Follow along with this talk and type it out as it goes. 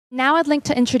Now I'd like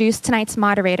to introduce tonight's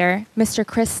moderator, Mr.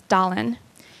 Chris Dolan.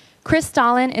 Chris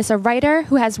Dolan is a writer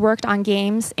who has worked on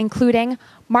games including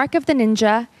Mark of the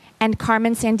Ninja and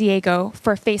Carmen Sandiego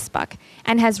for Facebook,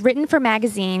 and has written for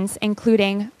magazines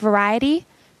including Variety,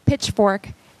 Pitchfork,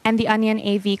 and the Onion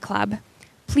AV Club.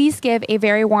 Please give a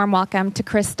very warm welcome to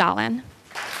Chris Dolan.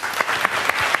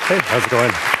 Hey, how's it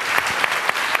going?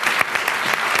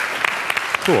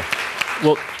 Cool.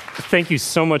 Well, thank you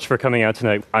so much for coming out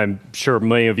tonight. I'm sure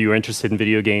many of you are interested in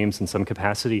video games in some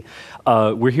capacity.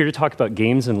 We're here to talk about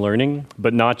games and learning,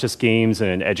 but not just games in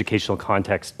an educational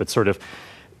context, but sort of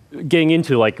getting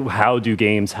into like how do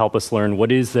games help us learn?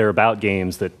 What is there about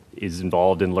games that is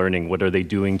involved in learning? What are they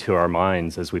doing to our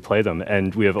minds as we play them?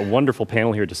 And we have a wonderful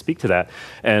panel here to speak to that.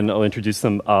 And I'll introduce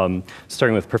them,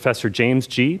 starting with Professor James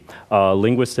Gee,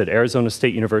 linguist at Arizona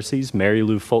State University's Mary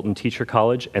Lou Fulton Teacher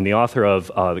College, and the author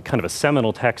of kind of a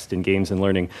seminal text in Games and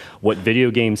Learning, What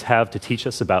Video Games Have to Teach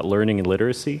Us About Learning and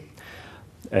Literacy.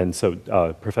 And so,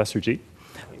 Professor Gee.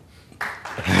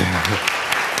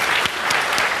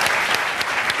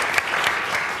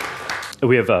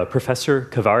 We have Professor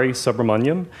Kaivari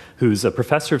Subramaniam, who's a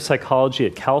professor of psychology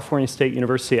at California State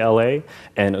University, LA,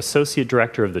 and associate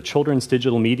director of the Children's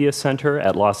Digital Media Center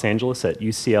at Los Angeles at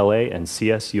UCLA and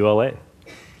CSULA.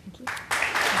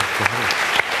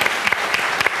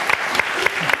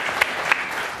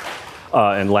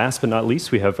 And last but not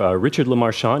least, we have Richard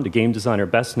LeMarchand, a game designer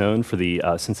best known for the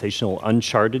sensational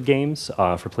Uncharted games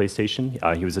for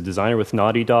PlayStation. He was a designer with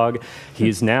Naughty Dog. He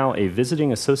is now a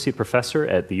visiting associate professor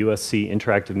at the USC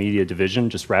Interactive Media Division,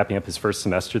 just wrapping up his first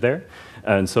semester there.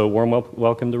 And so, warm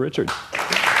welcome to Richard.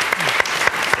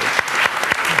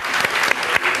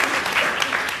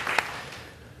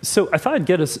 So I thought I'd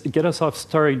get us off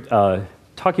started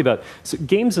talking about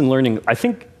games and learning. I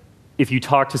think if you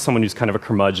talk to someone who's kind of a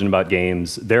curmudgeon about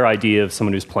games, their idea of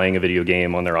someone who's playing a video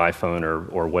game on their iPhone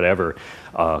or whatever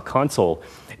console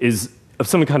is of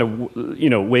someone kind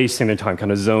of, wasting their time,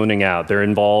 kind of zoning out. They're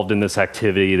involved in this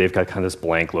activity. They've got kind of this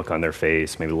blank look on their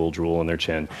face, maybe a little drool on their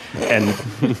chin. And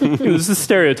this is a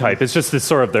stereotype. It's just this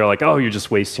sort of, they're like, oh, you're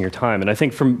just wasting your time. And I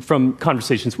think from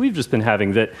conversations we've just been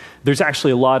having that there's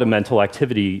actually a lot of mental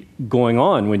activity going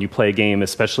on when you play a game,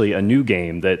 especially a new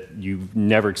game that you've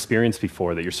never experienced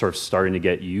before, that you're sort of starting to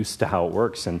get used to how it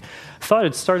works. And I thought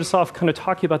I'd start us off kind of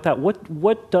talking about that.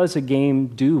 What does a game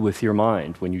do with your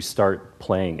mind when you start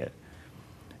playing it?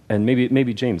 And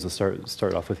maybe James, we'll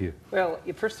start off with you. Well,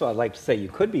 first of all, I'd like to say you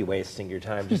could be wasting your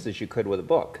time just as you could with a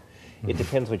book. It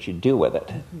depends what you do with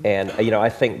it. And, I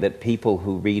think that people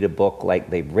who read a book like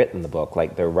they've written the book,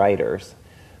 like they're writers,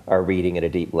 are reading at a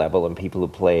deep level, and people who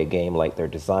play a game like they're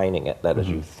designing it, that is,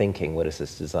 you thinking, what is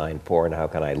this designed for, and how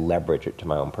can I leverage it to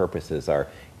my own purposes, are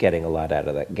getting a lot out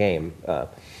of that game.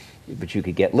 But you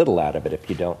could get little out of it if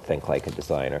you don't think like a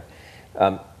designer.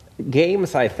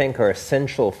 Games, I think, are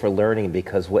essential for learning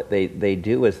because what they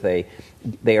do is they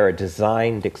are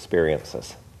designed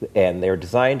experiences. And they're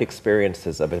designed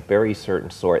experiences of a very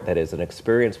certain sort, that is, an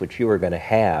experience which you are going to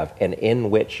have and in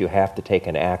which you have to take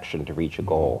an action to reach a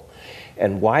goal.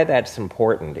 And why that's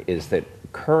important is that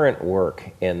current work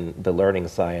in the learning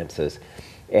sciences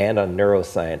and on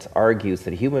neuroscience argues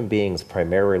that human beings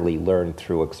primarily learn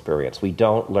through experience. We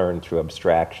don't learn through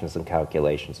abstractions and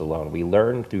calculations alone. We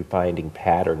learn through finding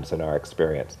patterns in our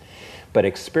experience. But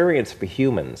experience for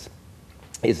humans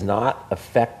is not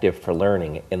effective for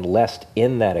learning unless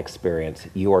in that experience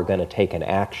you are going to take an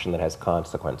action that has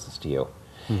consequences to you.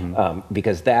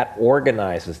 Because that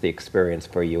organizes the experience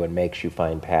for you and makes you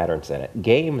find patterns in it.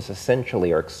 Games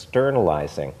essentially are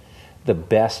externalizing the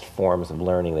best forms of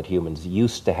learning that humans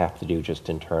used to have to do just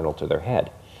internal to their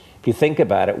head. If you think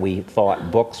about it, we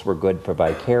thought books were good for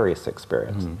vicarious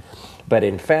experience. But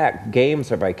in fact,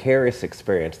 games are vicarious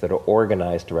experience that are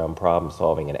organized around problem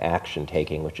solving and action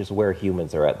taking, which is where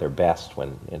humans are at their best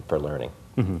for learning.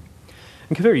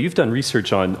 And Kaivari, you've done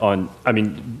research on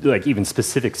like even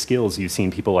specific skills you've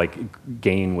seen people like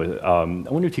gain with. I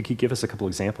wonder if you could give us a couple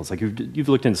examples. Like you've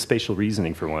looked into spatial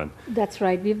reasoning for one. That's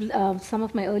right. Some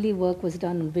of my early work was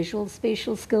done on visual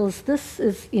spatial skills. This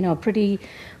is a pretty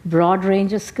broad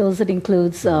range of skills. It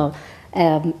includes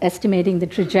estimating the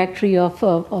trajectory of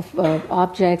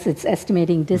objects. It's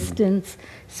estimating distance,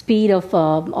 speed of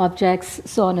objects,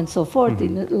 so on and so forth. A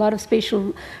lot of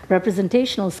spatial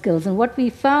representational skills. And what we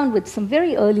found with some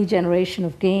very early generation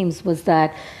of games was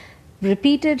that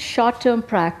repeated short-term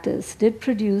practice did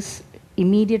produce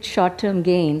immediate short-term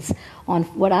gains on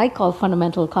what I call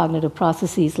fundamental cognitive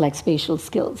processes like spatial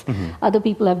skills. Other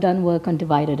people have done work on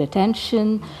divided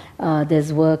attention.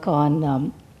 There's work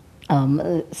on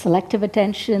selective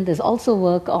attention. There's also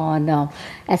work on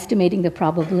estimating the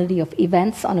probability of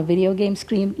events on a video game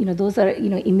screen. Those are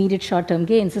immediate short-term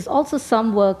gains. There's also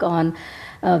some work on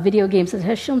video games that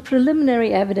has shown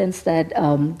preliminary evidence that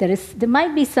there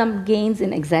might be some gains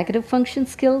in executive function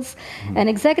skills. And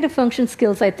executive function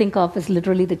skills I think of as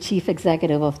literally the chief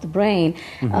executive of the brain,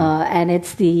 and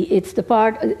it's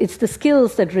the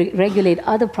skills that regulate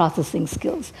other processing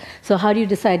skills. So how do you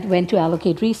decide when to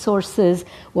allocate resources,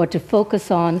 what to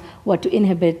focus on, what to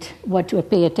inhibit, what to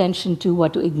pay attention to,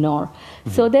 what to ignore?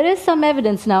 So there is some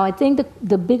evidence now. I think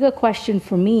the bigger question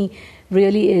for me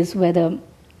really is whether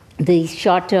the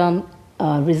short-term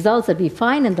results that we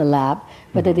find in the lab,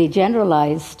 whether they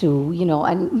generalize to,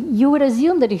 and you would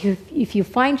assume that if you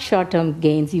find short-term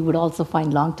gains, you would also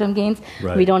find long-term gains.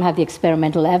 Right. We don't have the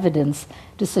experimental evidence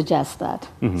to suggest that.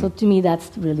 So to me,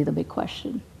 that's really the big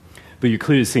question. But you're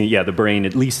clearly seeing, the brain,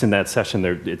 at least in that session,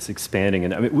 it's expanding.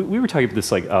 And I mean, we were talking about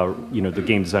this, like, the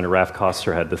game designer Raf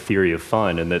Koster had the theory of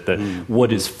fun, and that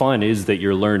what is fun is that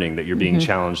you're learning, that you're being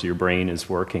challenged, that your brain is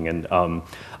working. And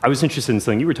I was interested in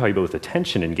something you were talking about with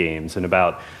attention in games, and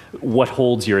about what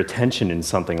holds your attention in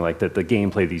something like that, the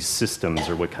gameplay, these systems,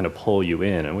 or what kind of pull you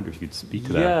in. I wonder if you could speak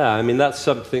to that. Yeah, I mean, that's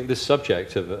something, this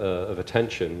subject of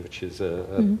attention, which is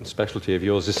a specialty of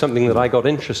yours, is something that I got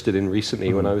interested in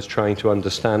recently when I was trying to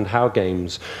understand how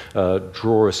games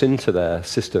draw us into their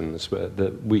systems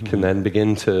that we can then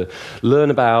begin to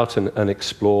learn about and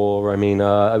explore. I mean,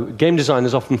 game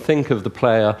designers often think of the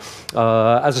player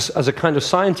as a kind of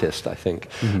scientist, I think,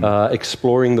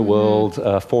 exploring the world,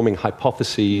 forming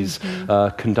hypotheses,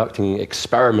 conducting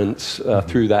experiments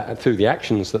through the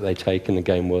actions that they take in the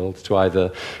game world to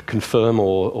either confirm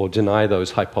or deny those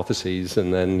hypotheses,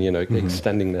 and then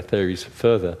extending their theories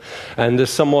further. And as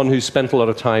someone who's spent a lot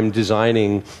of time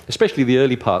designing, especially the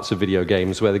early parts of video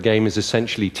games where the game is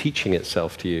essentially teaching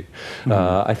itself to you,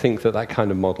 I think that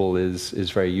kind of model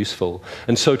is very useful.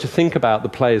 And so to think about the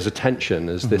player's attention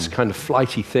as this kind of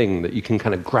flighty thing that you can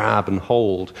kind of grab and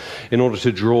hold in order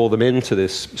to draw them into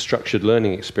this structured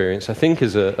learning experience, I think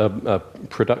is a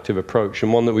productive approach,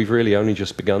 and one that we've really only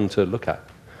just begun to look at.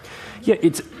 Yeah,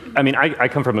 I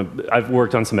come from I've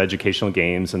worked on some educational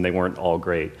games, and they weren't all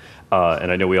great.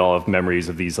 And I know we all have memories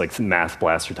of these like math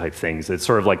blaster type things. It's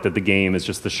sort of like that the game is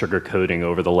just the sugar coating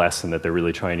over the lesson that they're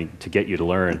really trying to get you to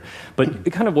learn.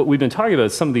 But kind of what we've been talking about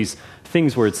is some of these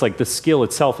things where it's like the skill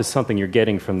itself is something you're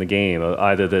getting from the game,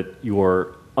 either that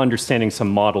you're understanding some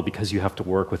model because you have to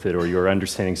work with it, or you're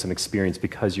understanding some experience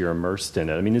because you're immersed in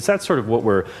it. I mean, is that sort of what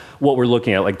we're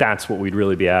looking at? Like, that's what we'd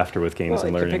really be after with games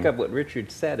and learning. To pick up what Richard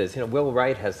said is, Will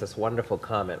Wright has this wonderful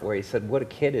comment where he said what a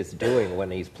kid is doing when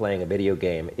he's playing a video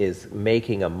game is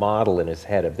making a model in his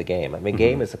head of the game. I mean,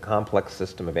 game is a complex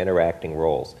system of interacting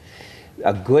roles.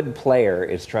 A good player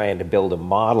is trying to build a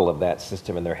model of that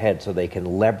system in their head so they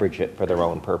can leverage it for their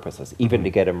own purposes, even to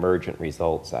get emergent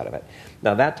results out of it.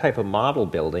 Now, that type of model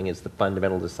building is the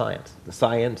fundamental to science. The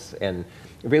science and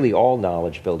really all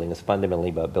knowledge building is fundamentally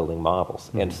about building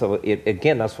models. And so,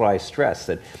 again, that's why I stress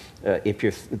that if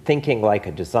you're thinking like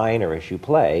a designer as you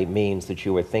play, means that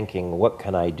you are thinking, what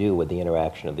can I do with the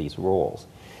interaction of these roles?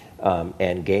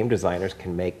 And game designers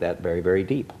can make that very, very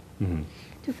deep.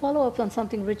 To follow up on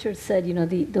something Richard said,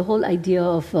 the whole idea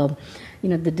of,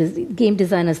 game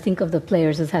designers think of the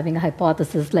players as having a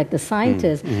hypothesis like the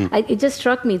scientists. It just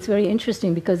struck me, it's very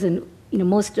interesting because in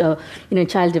most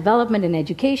child development and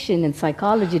education and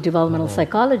psychology, developmental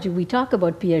psychology, we talk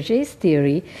about Piaget's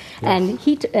theory, and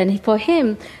for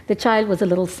him, the child was a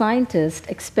little scientist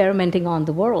experimenting on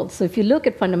the world. So if you look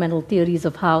at fundamental theories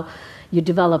of how you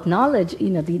develop knowledge,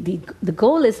 the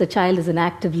goal is the child is an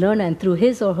active learner, and through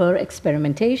his or her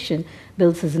experimentation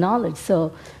builds his knowledge.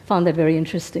 So found that very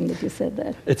interesting that you said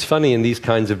that. It's funny, in these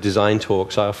kinds of design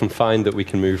talks, I often find that we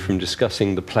can move from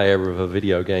discussing the player of a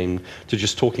video game to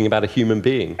just talking about a human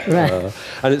being. Right.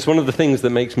 And it's one of the things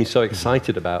that makes me so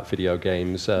excited about video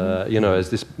games, as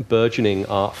this burgeoning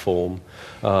art form,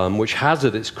 which has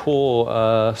at its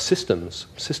core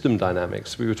system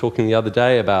dynamics. We were talking the other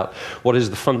day about what is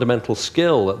the fundamental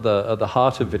skill at the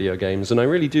heart of video games, and I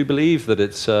really do believe that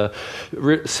it's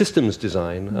systems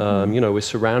design. We're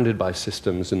surrounded by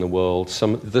systems in the world,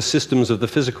 the systems of the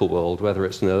physical world, whether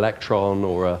it's an electron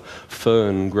or a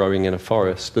fern growing in a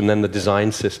forest, and then the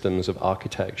design systems of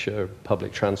architecture,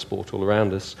 public transport all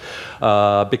around us.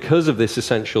 Because of this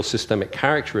essential systemic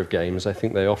character of games, I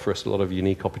think they offer us a lot of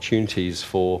unique opportunities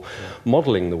for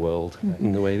modeling the world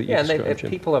in the way that you described, Jim.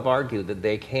 People have argued that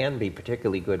they can be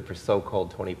particularly good for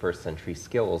so-called 21st century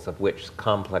skills, of which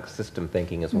complex system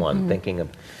thinking is one, thinking of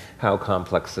how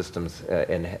complex systems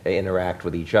interact interact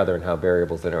with each other and how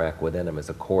variables interact within them is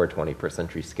a core 21st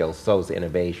century skill. So is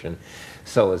innovation,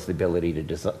 so is the ability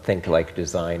to think like a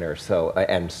designer,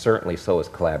 and certainly so is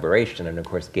collaboration. And of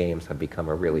course, games have become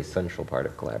a really essential part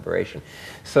of collaboration.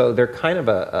 So they're kind of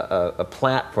a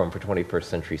platform for 21st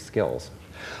century skills.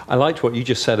 I liked what you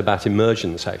just said about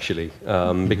emergence, actually,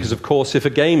 because, of course, if a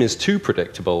game is too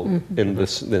predictable in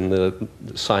the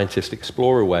scientist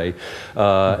explorer way,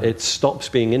 it stops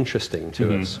being interesting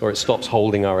to us, or it stops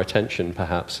holding our attention,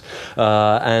 perhaps.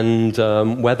 And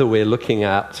whether we're looking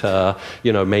at,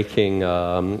 making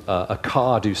a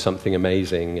car do something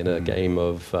amazing in a game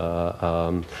of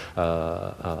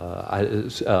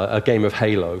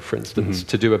Halo, for instance,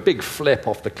 to do a big flip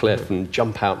off the cliff and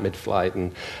jump out mid-flight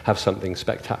and have something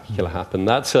spectacular happen.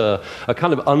 That's a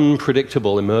kind of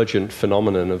unpredictable emergent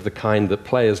phenomenon of the kind that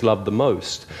players love the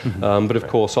most. But of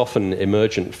course, often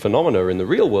emergent phenomena in the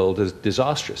real world is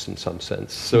disastrous in some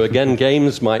sense. So again,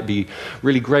 games might be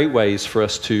really great ways for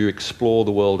us to explore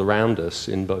the world around us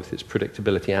in both its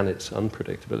predictability and its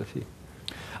unpredictability.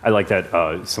 I like that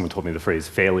someone told me the phrase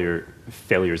failure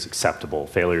is acceptable.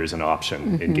 Failure is an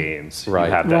option in games. Right.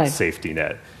 You have that safety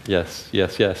net. Yes.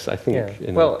 I think.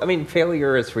 Yeah. Well, I mean,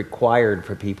 failure is required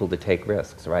for people to take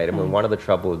risks, right? I mean, one of the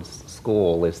troubles with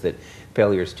school is that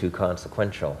failure is too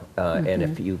consequential. And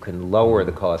if you can lower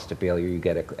the cost of failure, you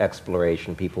get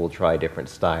exploration. People will try different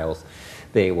styles.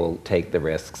 They will take the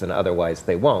risks, and otherwise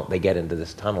they won't. They get into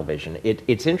this tunnel vision.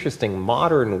 It's interesting.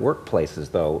 Modern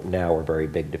workplaces, though, now are very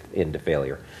big into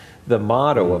failure. The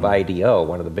motto of IDEO,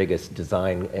 one of the biggest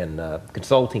design and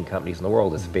consulting companies in the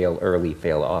world, is fail early,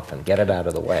 fail often. Get it out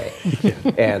of the way.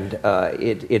 And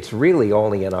it's really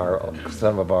only in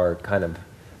some of our kind of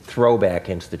throwback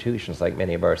institutions, like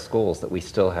many of our schools, that we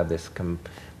still have this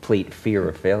complete fear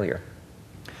of failure.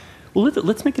 Well,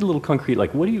 let's make it a little concrete.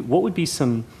 Like, what would be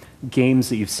some games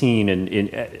that you've seen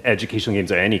in educational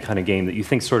games, or any kind of game that you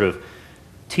think sort of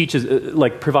teaches,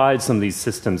 provides some of these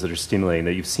systems that are stimulating,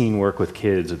 that you've seen work with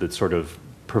kids, or that sort of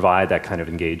provide that kind of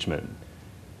engagement?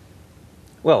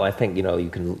 Well, I think,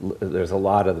 there's a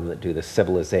lot of them that do this.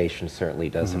 Civilization certainly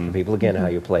does it for people. Again, how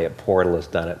you play it. Portal has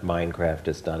done it. Minecraft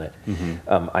has done it.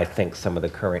 I think some of the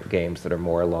current games that are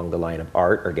more along the line of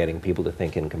art are getting people to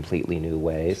think in completely new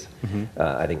ways.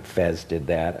 I think Fez did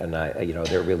that, and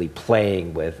they're really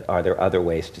playing with, are there other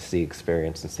ways to see,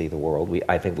 experience, and see the world?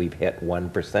 I think we've hit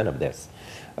 1% of this,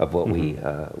 of what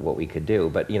we could do.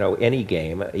 But any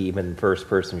game, even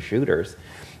first-person shooters,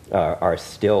 are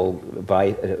still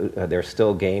they're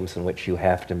still games in which you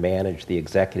have to manage the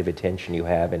executive attention you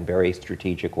have in very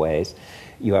strategic ways.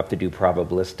 You have to do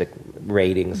probabilistic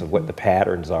ratings of what the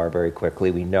patterns are very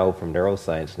quickly. We know from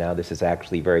neuroscience now this is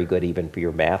actually very good even for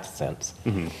your math sense.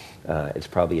 It's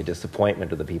probably a disappointment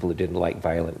to the people who didn't like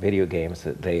violent video games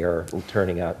that they are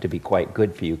turning out to be quite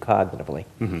good for you cognitively.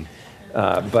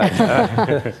 But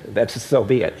that's so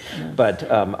be it.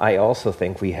 But I also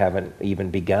think we haven't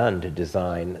even begun to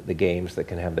design the games that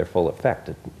can have their full effect.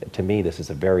 To me, this is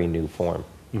a very new form.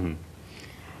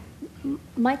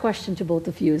 My question to both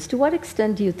of you is, to what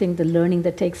extent do you think the learning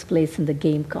that takes place in the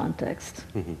game context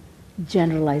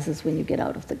generalizes when you get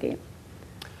out of the game?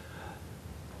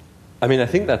 I mean, I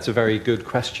think that's a very good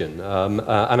question. And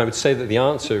I would say that the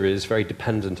answer is very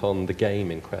dependent on the game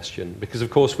in question. Because,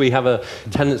 of course, we have a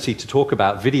tendency to talk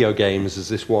about video games as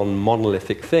this one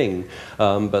monolithic thing.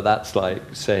 But that's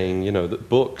like saying, that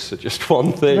books are just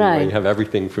one thing, where you have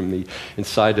everything from the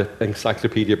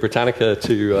Encyclopedia Britannica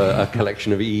to a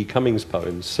collection of E. Cummings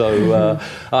poems. So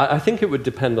I think it would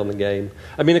depend on the game.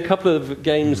 I mean, a couple of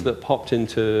games that popped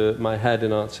into my head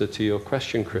in answer to your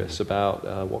question, Chris,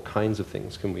 about what kinds of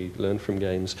things can we learn from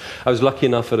games. I was lucky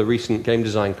enough at a recent game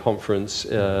design conference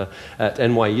at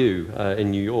NYU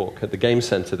in New York, at the Game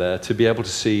Center there, to be able to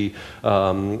see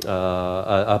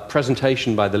a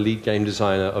presentation by the lead game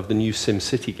designer of the new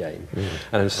SimCity game.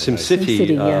 And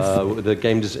SimCity, the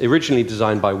game originally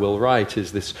designed by Will Wright,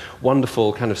 is this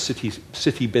wonderful kind of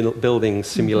city building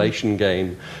simulation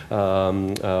game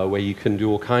where you can do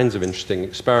all kinds of interesting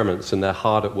experiments, and they're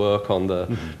hard at work on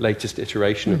the latest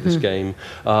iteration of this game,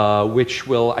 which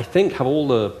will, I think, have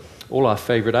all our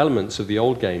favorite elements of the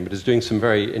old game, but is doing some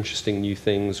very interesting new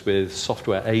things with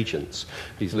software agents,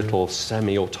 these little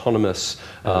semi-autonomous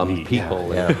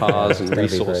people in cars and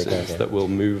resources that will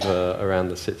move around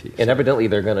the city. And evidently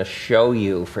they're going to show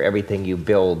you, for everything you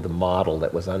build, the model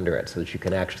that was under it, so that you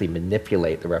can actually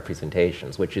manipulate the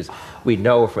representations, which is, we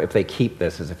know if they keep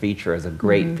this as a feature, as a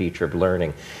great feature of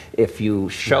learning. If you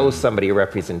show somebody a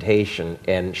representation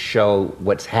and show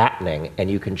what's happening, and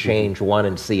you can change one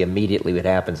and see immediately what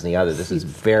happens in the other, this is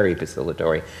very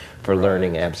facilitatory for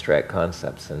learning abstract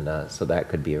concepts, and so that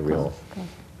could be a real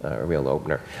a real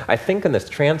opener. I think in this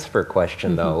transfer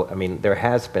question, though, I mean, there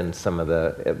has been some of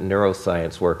the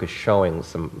neuroscience work is showing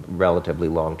some relatively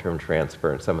long-term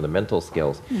transfer in some of the mental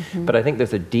skills. But I think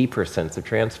there's a deeper sense of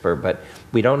transfer, but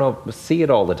we don't see it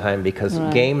all the time because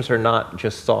games are not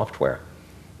just software.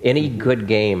 Any good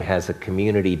game has a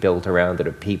community built around it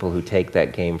of people who take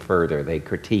that game further. They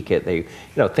critique it. They,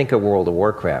 think of World of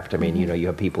Warcraft. I mean, you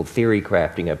have people theory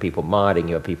crafting, you have people modding,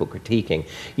 you have people critiquing.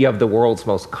 You have the world's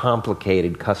most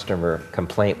complicated customer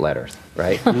complaint letters,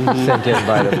 right? Sent in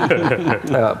by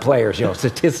the players,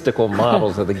 statistical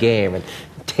models of the game, and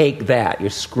take that. You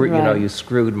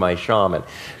screwed my shaman.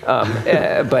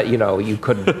 But you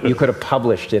could have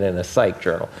published it in a psych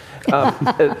journal.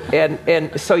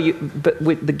 And so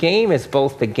the game is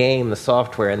both the game, the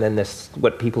software, and then this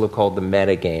what people have called the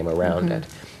meta game around it.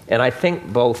 And I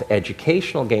think both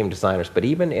educational game designers, but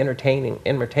even entertainment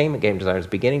game designers,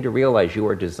 beginning to realize you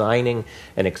are designing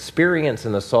an experience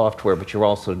in the software, but you're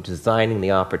also designing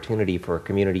the opportunity for a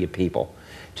community of people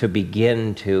to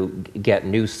begin to get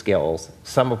new skills,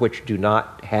 some of which do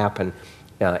not happen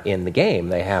in the game.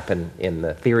 They happen in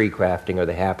the theory crafting, or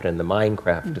they happen in the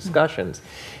Minecraft discussions.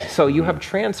 So you have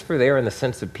transfer there in the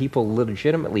sense of people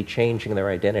legitimately changing their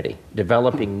identity,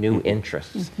 developing new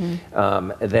interests.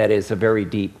 That is a very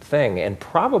deep thing, and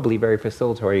probably very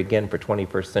facilitatory, again, for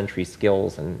 21st century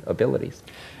skills and abilities.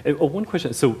 One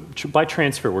question. So by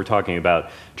transfer, we're talking about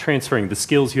transferring the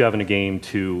skills you have in a game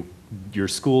to your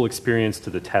school experience, to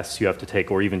the tests you have to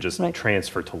take, or even just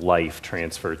transfer to life,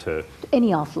 transfer to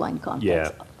any offline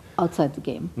context outside the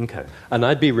game. Okay. And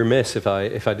I'd be remiss if I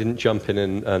didn't jump in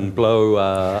and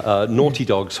blow Naughty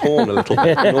Dog's horn a little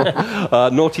bit.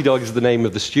 Naughty Dog is the name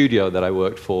of the studio that I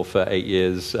worked for 8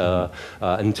 years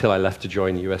until I left to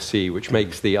join USC, which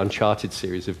makes the Uncharted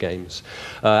series of games.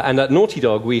 And at Naughty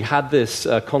Dog, we had this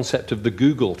concept of the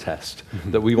Google test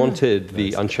that we wanted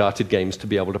the Uncharted games to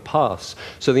be able to pass.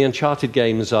 So the Uncharted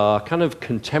games are kind of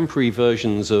contemporary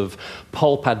versions of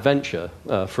pulp adventure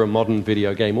for a modern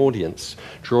video game audience,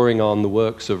 drawing on the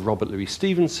works of Robert Louis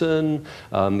Stevenson,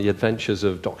 the adventures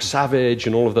of Doc Savage,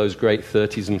 and all of those great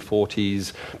 30s and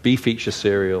 40s B-feature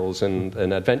serials and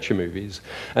adventure movies.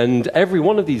 And every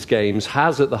one of these games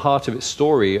has at the heart of its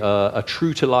story a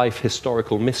true-to-life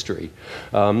historical mystery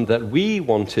that we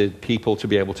wanted people to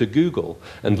be able to Google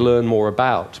and learn more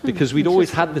about, because we'd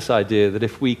always had this idea that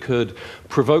if we could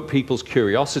provoke people's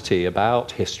curiosity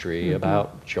about history,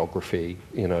 about geography,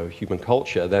 human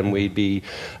culture, then we'd be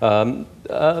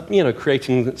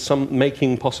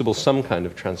making possible some kind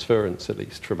of transference, at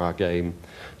least from our game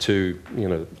to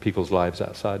people's lives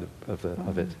outside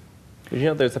of it.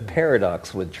 There's a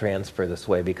paradox with transfer this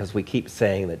way, because we keep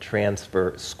saying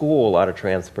that school ought to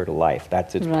transfer to life.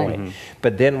 That's its point.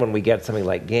 But then when we get something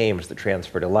like games that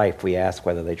transfer to life, we ask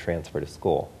whether they transfer to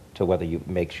school, to whether it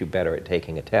makes you better at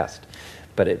taking a test.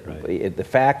 But the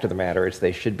fact of the matter is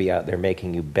they should be out there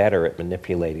making you better at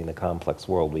manipulating the complex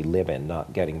world we live in,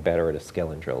 not getting better at a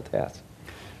skill and drill test.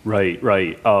 Right.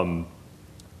 One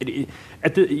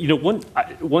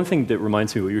thing that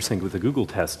reminds me of what you were saying with the Google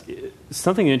test,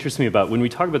 something that interests me about when we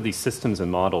talk about these systems and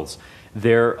models,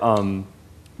 they're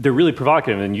really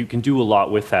provocative, and you can do a lot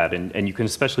with that, and you can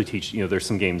especially teach. There's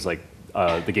some games like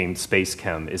the game Space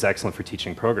Chem is excellent for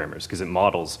teaching programmers because it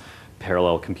models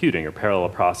parallel computing or parallel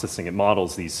processing. It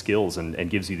models these skills and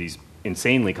gives you these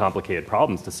insanely complicated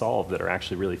problems to solve that are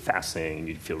actually really fascinating, and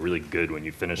you feel really good when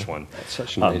you finish one. It's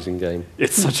such an amazing game.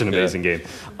 It's such an amazing game.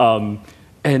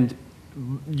 But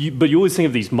you always think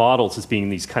of these models as being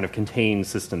these kind of contained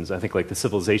systems. I think like the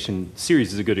Civilization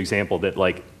series is a good example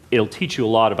that it'll teach you a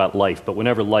lot about life, but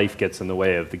whenever life gets in the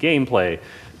way of the gameplay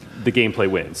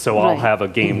wins. So I'll have a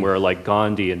game where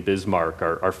Gandhi and Bismarck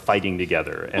are fighting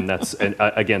together, and that's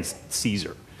against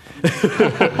Caesar.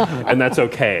 And that's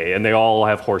okay, and they all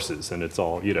have horses, and it's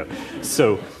all,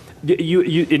 So it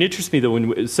interests me that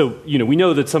we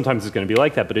know that sometimes it's going to be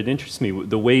like that, but it interests me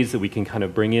the ways that we can kind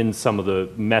of bring in some of the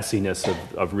messiness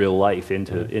of real life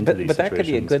into these situations. But that could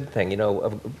be a good thing.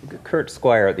 Kurt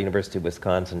Squire at the University of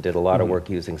Wisconsin did a lot of work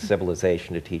using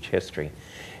Civilization to teach history.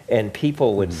 And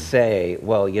people would say,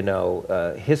 well,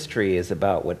 history is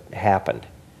about what happened.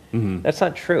 That's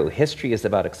not true. History is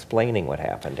about explaining what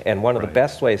happened. And one of the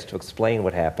best ways to explain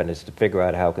what happened is to figure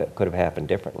out how it could have happened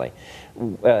differently.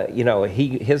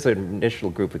 His initial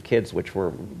group of kids, which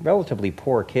were relatively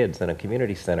poor kids in a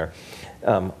community center,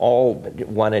 all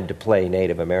wanted to play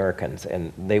Native Americans,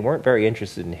 and they weren't very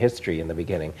interested in history in the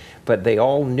beginning, but they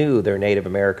all knew their Native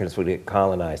Americans would get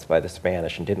colonized by the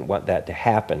Spanish and didn't want that to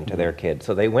happen to their kids.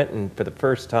 So they went and, for the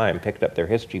first time, picked up their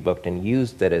history book and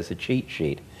used it as a cheat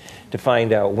sheet to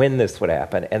find out when this would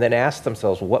happen, and then asked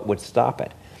themselves what would stop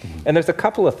it. And there's a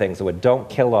couple of things that would don't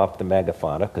kill off the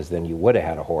megafauna, because then you would have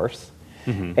had a horse,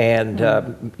 and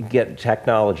get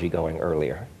technology going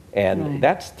earlier. And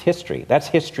that's history. That's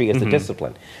history as a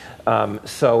discipline.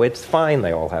 So it's fine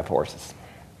they all have horses.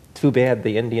 Too bad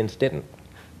the Indians didn't.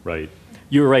 Right.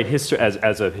 You were right. History,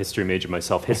 as a history major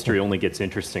myself, history only gets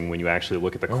interesting when you actually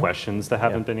look at the questions that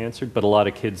haven't been answered. But a lot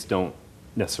of kids don't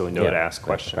necessarily know to ask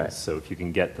questions. Right. So if you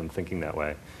can get them thinking that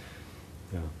way.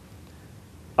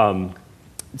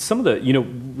 Some of the,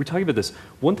 we're talking about this.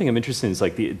 One thing I'm interested in is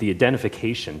like the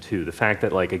identification too. The fact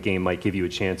that like a game might give you a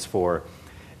chance for,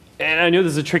 and I know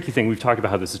this is a tricky thing. We've talked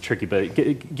about how this is tricky, but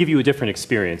give you a different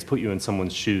experience, put you in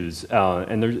someone's shoes,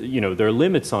 and there are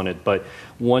limits on it. But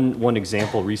one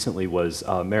example recently was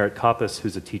Merit Kappas,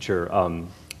 who's a teacher,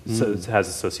 has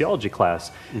a sociology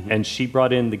class, and she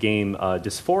brought in the game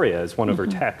Dysphoria as one of her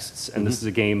texts. And this is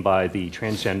a game by the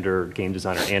transgender game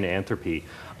designer Anna Anthropy,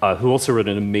 who also wrote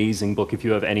an amazing book. If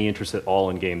you have any interest at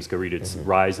all in games, go read it. It's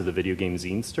Rise of the Video Game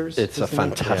Zinesters. It's a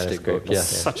fantastic book. It's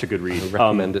such a good read. I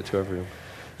recommend it to everyone.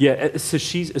 Yeah, so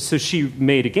she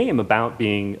made a game about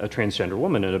being a transgender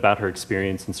woman and about her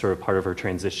experience and sort of part of her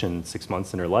transition 6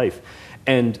 months in her life.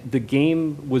 And the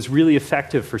game was really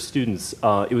effective for students.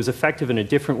 It was effective in a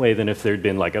different way than if there'd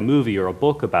been like a movie or a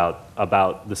book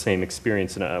about the same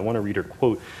experience. And I want to read her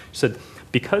quote. She said,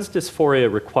 "Because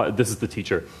dysphoria requires," this is the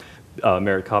teacher,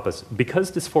 Merit Kappas,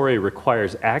 "because dysphoria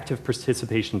requires active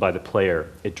participation by the player,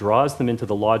 it draws them into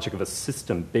the logic of a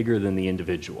system bigger than the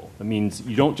individual." It means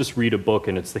you don't just read a book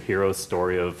and it's the hero's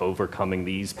story of overcoming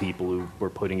these people who were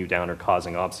putting you down or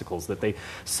causing obstacles, that they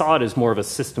saw it as more of a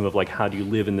system of like, how do you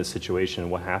live in this situation and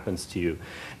what happens to you.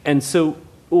 And so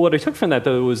what I took from that,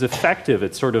 though, it was effective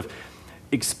at sort of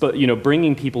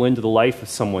bringing people into the life of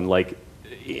someone like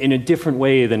in a different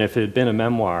way than if it had been a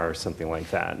memoir or something like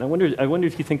that. And I wonder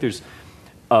if you think there's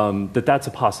that's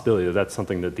a possibility, that's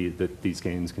something that these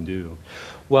games can do.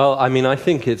 Well, I mean, I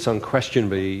think it's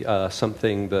unquestionably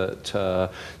something that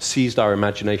seized our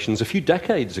imaginations a few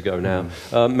decades ago now,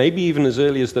 maybe even as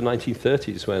early as the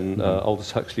 1930s when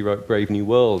Aldous Huxley wrote Brave New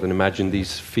World and imagined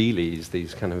these feelies,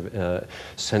 these kind of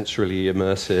sensorily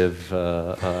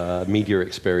immersive media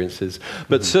experiences.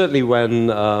 But certainly when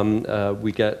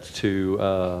we get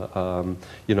to,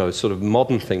 sort of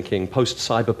modern thinking,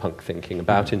 post-cyberpunk thinking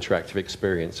about interactive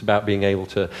experience, about being able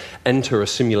to enter a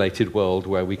simulated world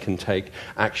where we can take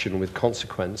action with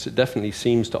consequence, it definitely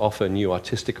seems to offer new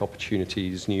artistic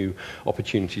opportunities, new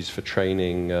opportunities for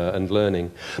training and learning.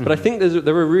 But I think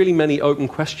there are really many open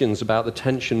questions about the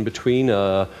tension between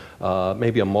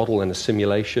maybe a model and a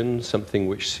simulation, something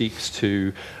which seeks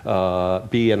to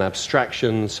be an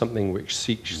abstraction, something which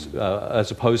seeks, as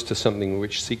opposed to something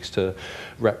which seeks to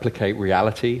replicate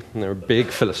reality. And there are big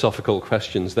philosophical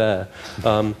questions there.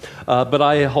 But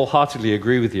I wholeheartedly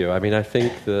agree with you. I mean, I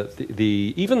think that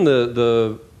even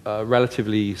the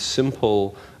relatively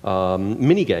simple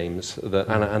mini-games that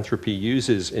Anna Anthropy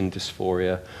uses in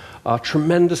Dysphoria are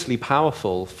tremendously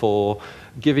powerful for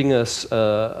giving us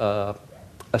a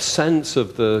sense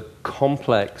of the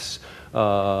complex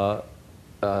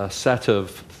set of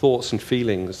thoughts and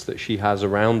feelings that she has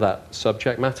around that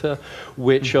subject matter,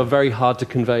 which are very hard to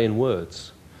convey in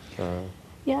words.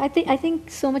 Yeah, I think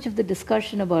so much of the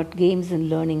discussion about games and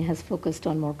learning has focused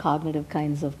on more cognitive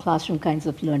kinds of classroom kinds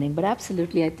of learning. But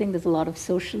absolutely, I think there's a lot of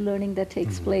social learning that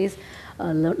takes place,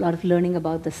 a lot of learning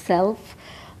about the self.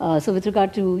 So with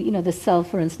regard to the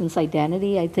self, for instance,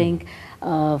 identity, I think,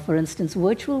 for instance,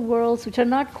 virtual worlds, which are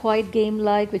not quite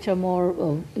game-like, which are more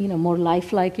more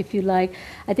lifelike, if you like.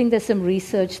 I think there's some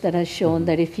research that has shown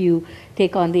that if you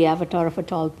take on the avatar of a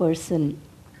tall person,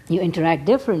 you interact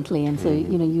differently, and so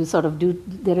you sort of do.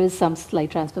 There is some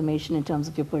slight transformation in terms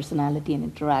of your personality and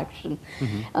interaction.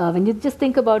 When you just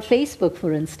think about Facebook,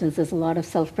 for instance, there's a lot of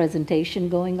self-presentation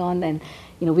going on, and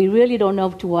we really don't know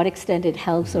to what extent it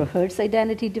helps or hurts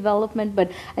identity development.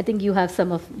 But I think you have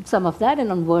some of that,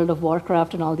 and on World of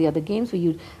Warcraft and all the other games where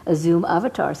you assume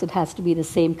avatars, it has to be the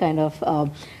same kind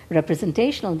of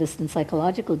representational distance,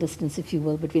 psychological distance, if you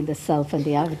will, between the self and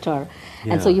the avatar.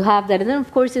 Yeah. And so you have that. And then,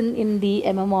 of course, in the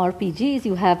MMORPGs,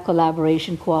 you have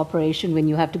collaboration, cooperation when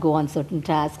you have to go on certain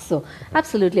tasks. So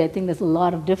absolutely, I think there's a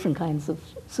lot of different kinds of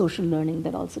social learning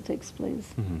that also takes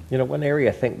place. One area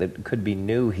I think that could be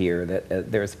new here, that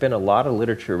there's been a lot of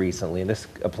literature recently, and this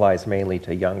applies mainly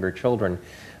to younger children,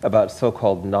 about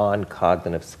so-called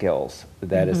non-cognitive skills.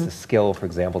 That is the skill, for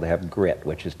example, to have grit,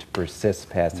 which is to persist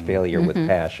past failure with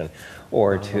passion,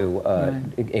 or to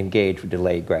engage with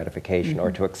delayed gratification,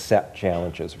 or to accept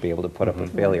challenges, or be able to put up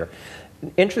with failure.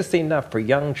 interesting enough, for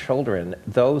young children,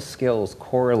 those skills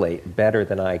correlate better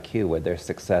than IQ with their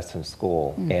success in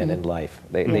school and in life.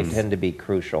 They tend to be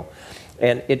crucial.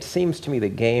 And it seems to me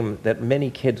that many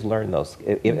kids learn those,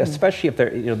 especially if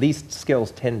they're, these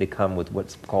skills tend to come with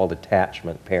what's called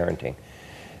attachment parenting.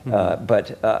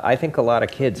 But I think a lot of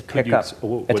kids pick up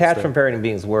attachment parenting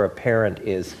means where a parent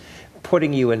is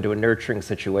putting you into a nurturing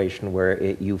situation where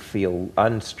you feel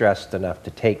unstressed enough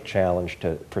to take challenge,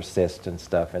 to persist and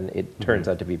stuff, and it turns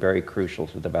out to be very crucial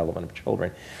to the development of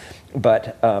children.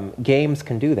 But games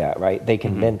can do that, right? They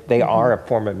can they are a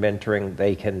form of mentoring.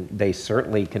 They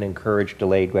certainly can encourage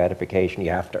delayed gratification.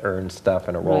 You have to earn stuff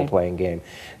in a role-playing game.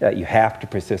 You have to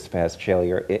persist past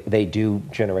failure. They do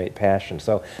generate passion.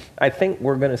 So I think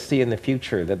we're going to see in the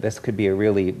future that this could be a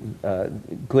really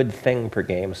good thing for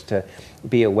games, to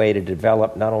be a way to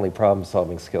develop not only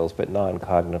problem-solving skills but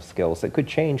non-cognitive skills that could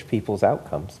change people's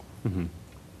outcomes.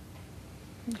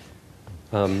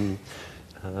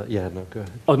 Yeah, no, go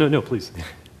ahead. Oh, no, please.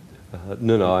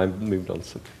 No, I moved on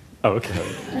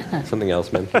to something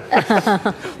else, man.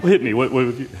 Well, hit me. What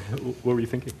were you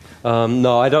thinking?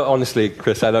 No, I don't. Honestly,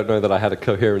 Chris, I don't know that I had a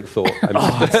coherent thought.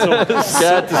 I'm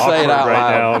scared to say it out right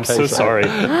loud. now. I'm so sorry.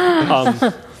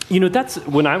 That's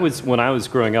when I was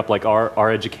growing up. Like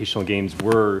our educational games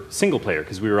were single player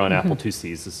because we were on Apple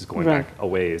IIcs. This is going back a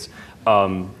ways,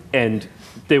 and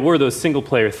they were those single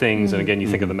player things. And again, you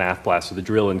think of the Math Blast or the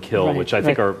Drill and Kill, which I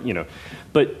think are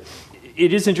but.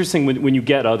 It is interesting when you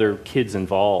get other kids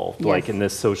involved, like in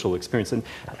this social experience. And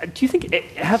do you think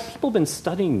have people been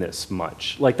studying this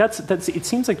much? Like that's it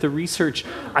seems like the research.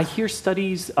 I hear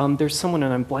studies. There's someone,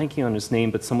 and I'm blanking on his name,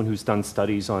 but someone who's done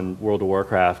studies on World of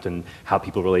Warcraft and how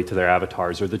people relate to their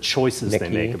avatars or the choices they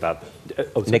make about.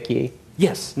 Nick Yee?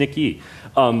 Yes, Nick Yee.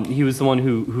 He was the one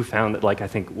who found that, like, I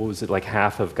think, what was it, like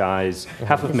half of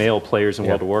male players in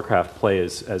World of Warcraft play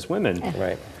as women.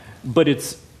 Right. But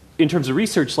it's. In terms of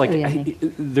research,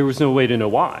 there was no way to know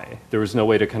why. There was no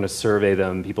way to kind of survey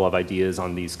them. People have ideas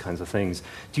on these kinds of things.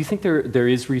 Do you think there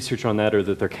is research on that, or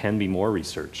that there can be more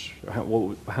research?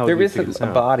 How there is a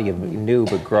body of new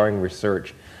but growing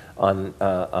research on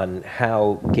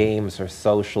how games are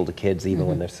social to kids, even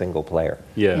when they're single player.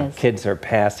 Yeah. Yes. Kids are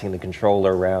passing the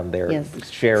controller around. They're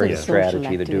sharing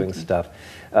strategy. They're doing stuff.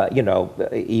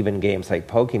 Even games like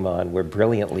Pokemon were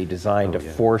brilliantly designed to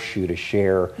force you to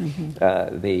share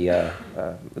the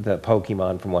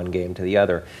Pokemon from one game to the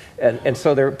other. And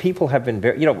so people have been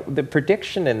very, the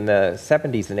prediction in the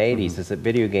 70s and 80s is that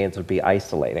video games would be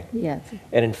isolating. Yes.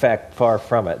 And in fact, far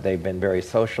from it. They've been very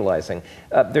socializing.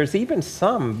 There's even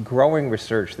some growing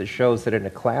research that shows that in a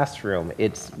classroom,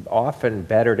 it's often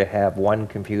better to have one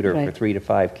computer for 3 to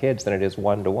 5 kids than it is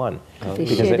 1-to-1.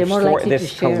 Because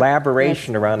this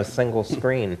collaboration around a single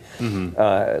screen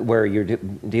where you're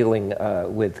dealing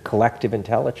with collective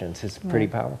intelligence is pretty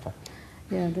powerful.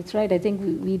 Yeah, that's right. I think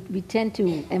we tend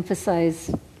to emphasize,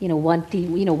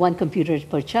 one computer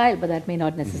per child, but that may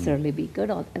not necessarily be good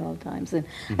at all times. And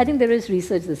I think there is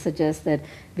research that suggests that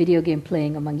video game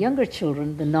playing among younger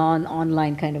children, the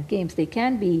non-online kind of games, they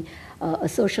can be a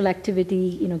social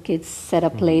activity. Kids set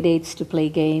up play dates to play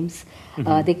games.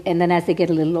 And then as they get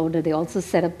a little older, they also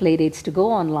set up play dates to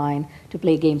go online to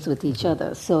play games with each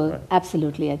other. So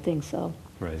absolutely, I think so.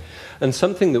 Right. And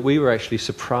something that we were actually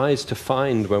surprised to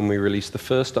find when we released the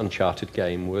first Uncharted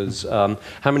game was how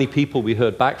many people we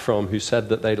heard back from who said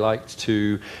that they liked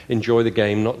to enjoy the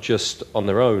game not just on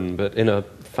their own, but in a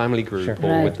family group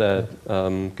or with their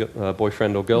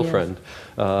boyfriend or girlfriend,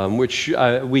 which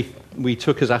we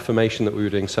took as affirmation that we were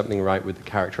doing something right with the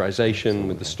characterization,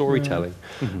 with the storytelling,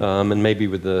 and maybe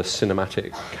with the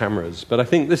cinematic cameras. But I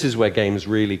think this is where games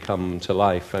really come to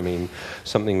life. I mean,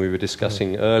 something we were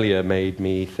discussing earlier made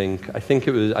me think. I think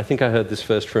I heard this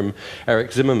first from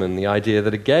Eric Zimmerman. The idea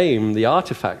that a game, the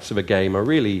artifacts of a game, are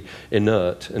really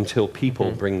inert until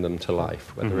people bring them to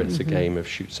life. Whether it's a game of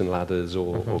shoots and ladders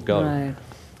or Go. Right.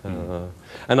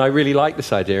 And I really like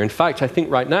this idea. In fact, I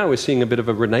think right now we're seeing a bit of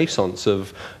a renaissance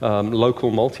of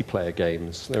local multiplayer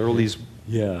games. There are all these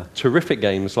terrific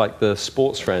games like the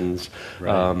Sports Friends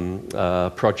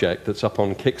project that's up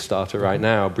on Kickstarter right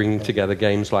now, bringing together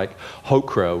games like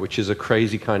Hokra, which is a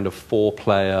crazy kind of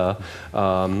 4-player,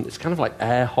 it's kind of like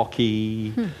air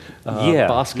hockey,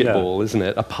 basketball, isn't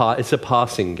it? It's a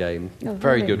passing game.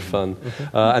 Very good fun.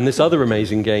 And this other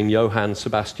amazing game, Johann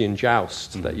Sebastian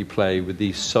Joust, that you play with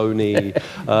the Sony,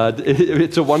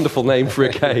 it's a wonderful name for a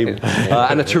game,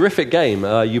 and a terrific game.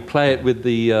 You play it with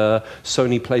the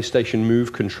Sony PlayStation Move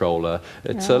Move controller.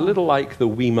 It's a little like the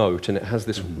Wiimote, and it has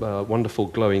this wonderful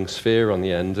glowing sphere on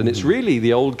the end. And it's really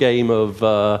the old game of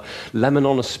lemon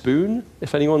on a spoon,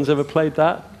 if anyone's ever played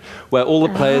that, where all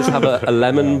the players have a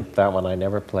lemon. That one I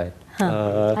never played.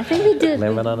 I think we did.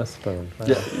 Lemon on a spoon.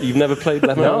 Yeah, you've never played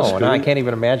lemon on a spoon? No, I can't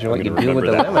even imagine what you do with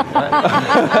the lemon.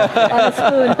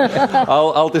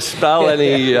 I'll dispel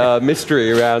any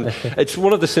mystery around. It's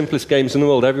one of the simplest games in the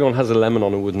world. Everyone has a lemon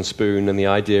on a wooden spoon, and the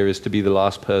idea is to be the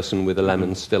last person with a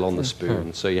lemon still on the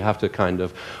spoon. So you have to kind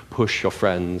of push your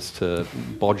friends to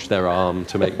bodge their arm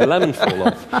to make the lemon fall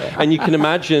off. And you can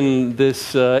imagine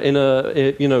this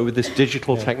with this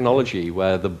digital technology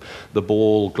where the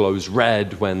ball glows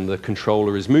red when the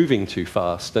controller is moving too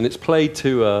fast, and it's played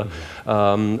to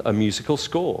a musical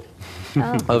score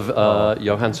of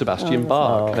Johann Sebastian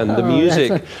Bach, and the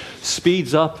music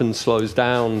speeds up and slows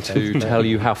down to tell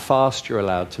you how fast you're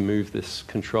allowed to move this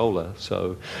controller.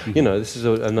 So, this is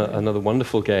another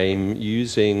wonderful game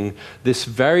using this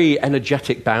very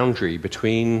energetic boundary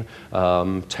between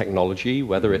technology,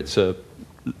 whether it's a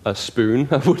spoon,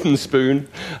 a wooden spoon,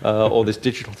 or this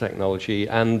digital technology,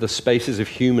 and the spaces of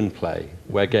human play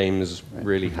where games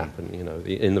really happen,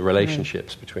 in the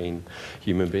relationships between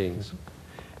human beings.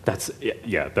 That's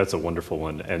a wonderful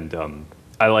one, and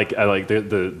I like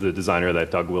the designer of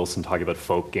that, Doug Wilson, talking about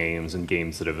folk games and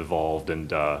games that have evolved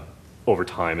and over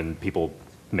time, and people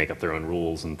make up their own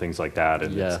rules and things like that,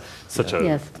 and it's such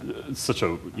a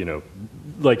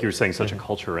like you were saying, such a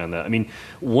culture around that. I mean,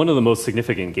 one of the most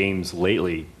significant games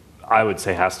lately, I would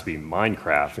say, has to be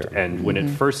Minecraft. Sure. And when it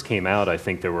first came out, I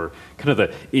think there were kind of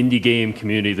the indie game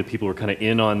community, that people were kind of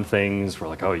in on things. We're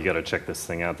like, oh, you got to check this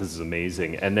thing out. This is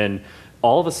amazing. And then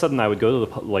all of a sudden, I would go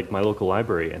to my local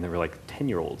library, and there were like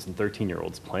 10-year-olds and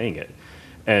 13-year-olds playing it,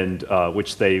 and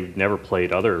which they never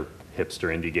played other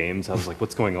hipster indie games. I was like,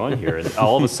 what's going on here? And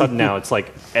all of a sudden now it's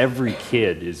like every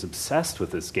kid is obsessed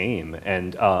with this game.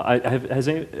 And how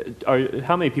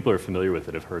many people are familiar with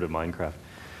it, have heard of Minecraft?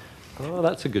 Oh,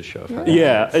 that's a good show.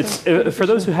 Yeah, it's for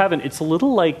those who haven't, it's a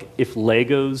little like if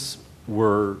Legos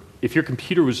were, if your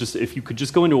computer was just, if you could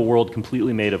just go into a world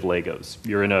completely made of Legos.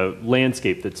 You're in a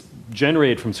landscape that's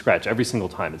generated from scratch every single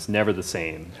time. It's never the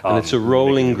same. And it's a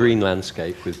rolling green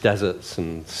landscape with deserts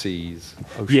and seas,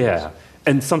 oceans. Yeah.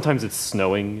 And sometimes it's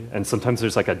snowing, and sometimes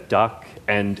there's like a duck,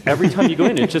 and every time you go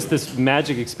in, it's just this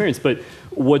magic experience. But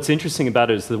what's interesting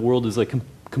about it is the world is like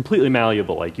completely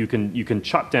malleable. Like you can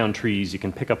chop down trees, you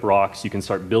can pick up rocks, you can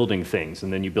start building things,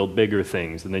 and then you build bigger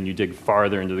things, and then you dig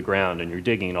farther into the ground, and you're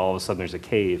digging, and all of a sudden there's a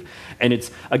cave. And it's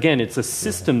a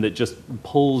system that just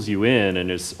pulls you in,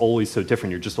 and it's always so different.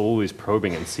 You're just always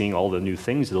probing and seeing all the new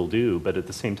things it'll do, but at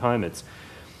the same time, it's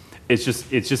just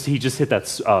he just hit that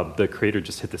the creator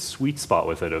just hit the sweet spot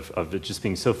with it of it just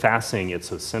being so fascinating yet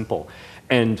so simple.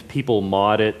 And people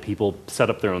mod it, people set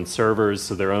up their own servers,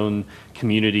 so their own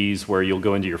communities where you'll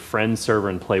go into your friend's server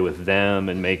and play with them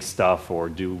and make stuff or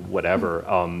do whatever.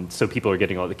 So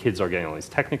the kids are getting all these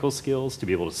technical skills to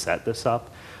be able to set this up.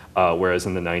 Whereas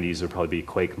in the 90s, there would probably be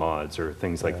Quake mods or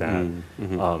things like that.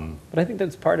 Mm-hmm. But I think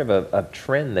that's part of a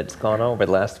trend that's gone on over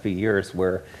the last few years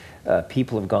where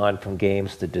people have gone from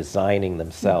games to designing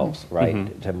themselves,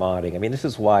 right, to modding. I mean, this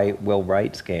is why Will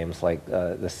Wright's games like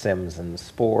The Sims and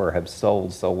Spore have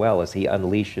sold so well, as he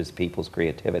unleashes people's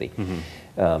creativity.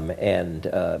 And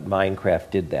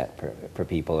Minecraft did that for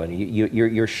people. And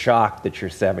you're shocked that your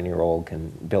 7-year-old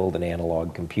can build an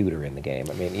analog computer in the game.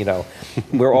 I mean,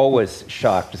 we're always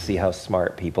shocked to see how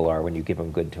smart people are when you give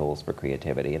them good tools for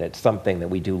creativity. And it's something that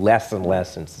we do less and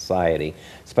less in society,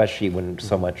 especially when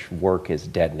so much work is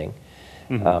deadening.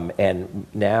 And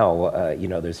now,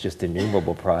 there's just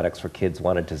innumerable products where kids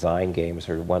want to design games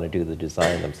or want to do the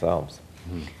design themselves.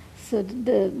 So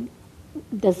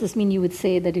does this mean you would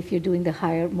say that if you're doing the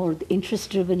higher, more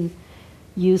interest-driven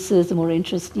uses, the more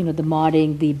interest, the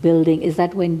modding, the building, is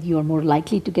that when you're more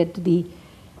likely to get to the,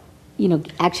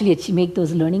 actually make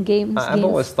those learning games? I've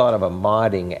always thought of a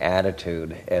modding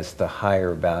attitude as the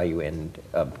higher value end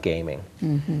of gaming.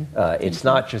 It's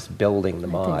not just building the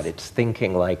mod, it's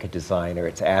thinking like a designer,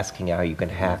 it's asking how you can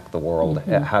hack the world,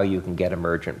 how you can get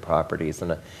emergent properties.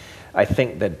 And I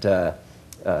think that,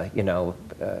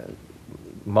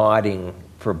 modding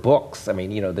for books, I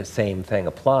mean, the same thing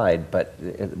applied,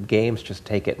 but games just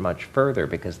take it much further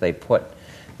because they put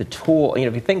the tool,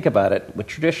 if you think about it, with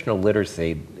traditional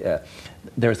literacy,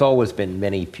 there's always been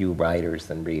many few writers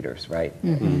than readers, right?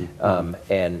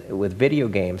 And with video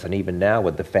games, and even now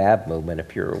with the Fab movement,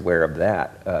 if you're aware of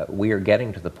that, we are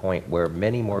getting to the point where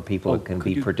many more people can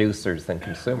be producers than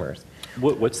consumers.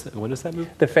 What is that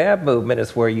movement? The Fab movement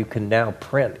is where you can now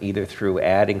print, either through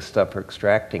adding stuff or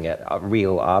extracting it,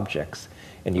 real objects.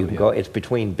 And you can go, it's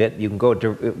between you can go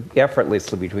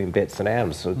effortlessly between bits and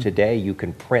atoms. So today you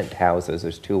can print houses.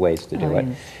 There's 2 ways to do it.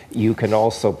 You can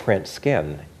also print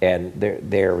skin. And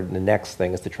the next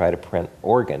thing is to try to print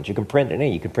organs. You can print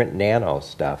anything. You can print nano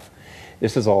stuff.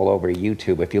 This is all over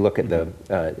YouTube. If you look at the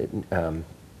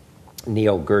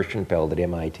Neil Gershenfeld at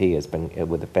MIT has been,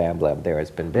 with the Fab Lab there, has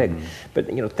been big. But,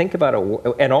 think about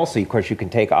it. And also, of course, you can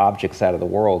take objects out of the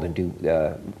world and do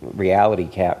reality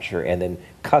capture and then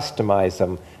customize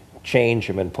them, change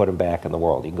them, and put them back in the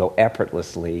world. You can go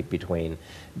effortlessly between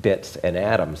bits and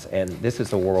atoms. And this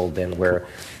is a world then where,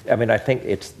 I think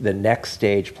it's the next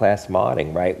stage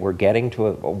plasmodding, right? We're getting to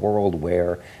a world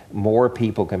where more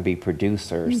people can be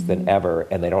producers than ever,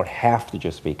 and they don't have to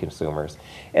just be consumers.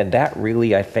 And that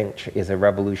really, I think, is a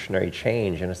revolutionary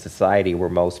change in a society where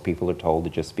most people are told to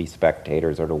just be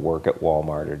spectators or to work at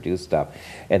Walmart or do stuff.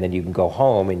 And then you can go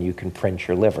home and you can print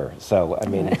your liver. So,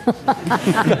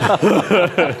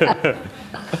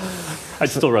 I'd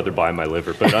still rather buy my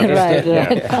liver, but I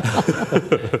understand.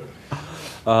 Right.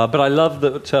 But I love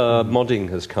that modding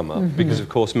has come up because, of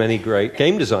course, many great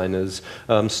game designers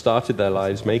started their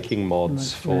lives making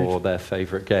mods for their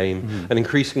favorite game. And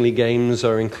increasingly, games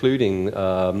are including,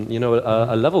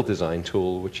 a level design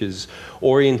tool which is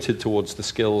oriented towards the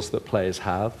skills that players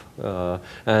have.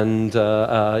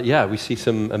 We see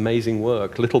some amazing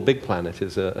work. Little Big Planet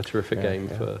is a terrific game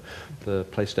for the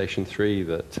PlayStation 3.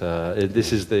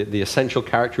 This is the essential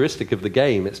characteristic of the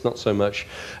game. It's not so much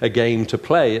a game to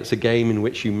play; it's a game in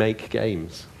which you make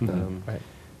games.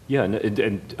 Yeah, and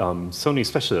Sony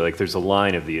especially, there's a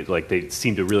line of they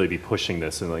seem to really be pushing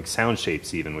this, and Sound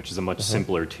Shapes even, which is a much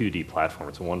simpler 2D platform.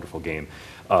 It's a wonderful game,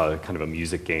 kind of a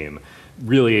music game,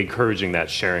 really encouraging that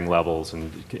sharing levels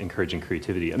and encouraging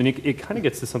creativity. It kind of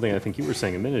gets to something I think you were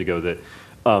saying a minute ago that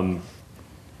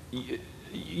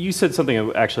you said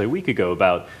something actually a week ago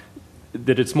about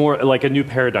that it's more like a new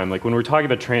paradigm. Like when we're talking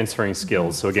about transferring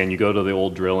skills, so again, you go to the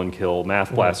old drill and kill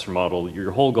math blaster model,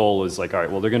 your whole goal is all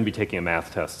right, well, they're going to be taking a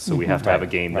math test, so we have to have a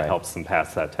game that helps them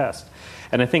pass that test.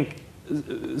 And I think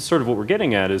sort of what we're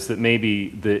getting at is that maybe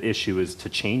the issue is to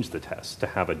change the test, to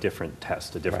have a different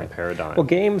test, a different paradigm. Well,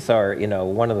 games are,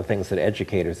 one of the things that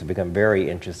educators have become very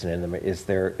interested in them is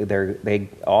they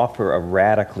offer a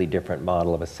radically different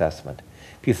model of assessment.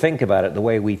 If you think about it, the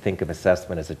way we think of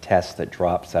assessment is a test that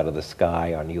drops out of the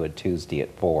sky on you at Tuesday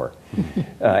at 4,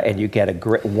 and you get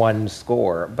one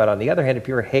score. But on the other hand, if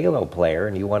you're a Halo player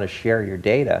and you want to share your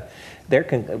data,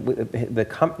 the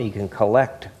company can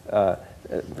collect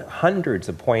hundreds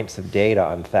of points of data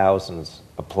on thousands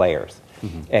of players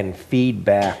and feed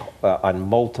back on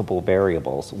multiple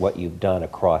variables what you've done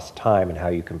across time and how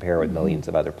you compare with millions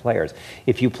of other players.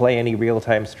 If you play any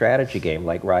real-time strategy game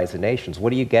like Rise of Nations, what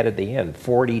do you get at the end?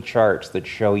 40 charts that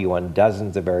show you on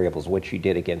dozens of variables what you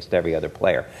did against every other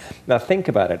player. Now think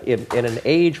about it. In an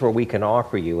age where we can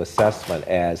offer you assessment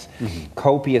as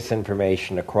copious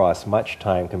information across much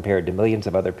time compared to millions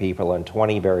of other people on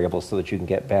 20 variables so that you can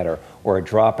get better, or a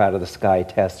drop out of the sky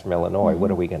test from Illinois, what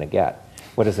are we going to get?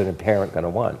 What is an parent going to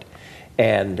want?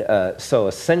 And so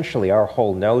essentially our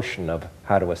whole notion of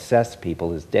how to assess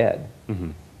people is dead.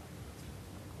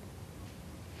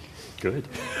 Good.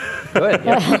 Good,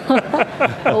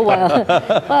 yeah. Oh,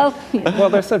 well. Well,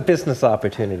 there's a business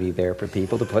opportunity there for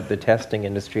people to put the testing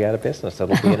industry out of business.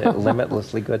 It'll be a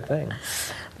limitlessly good thing.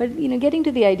 But, getting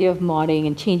to the idea of modding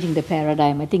and changing the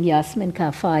paradigm, I think Yasmin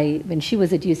Kafai, when she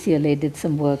was at UCLA, did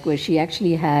some work where she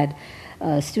actually had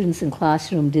students in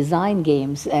classroom design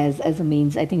games as a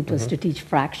means, I think it was to teach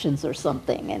fractions or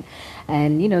something.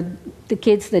 And the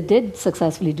kids that did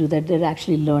successfully do that did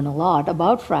actually learn a lot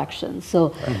about fractions.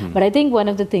 So, but I think one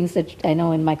of the things that I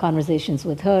know in my conversations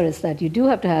with her is that you do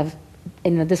have to have,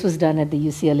 this was done at the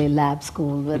UCLA lab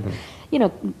school with,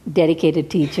 dedicated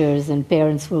teachers and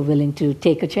parents who are willing to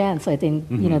take a chance. I think,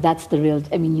 that's the real,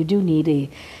 you do need a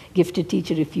gifted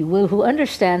teacher, if you will, who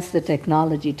understands the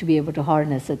technology to be able to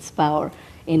harness its power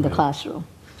in the classroom.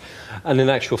 And in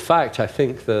actual fact, I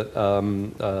think that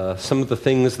some of the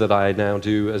things that I now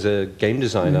do as a game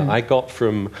designer, I got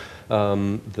from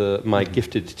my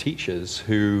gifted teachers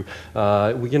who,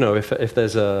 if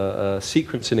there's a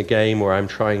sequence in a game where I'm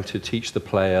trying to teach the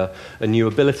player a new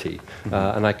ability,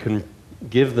 and I can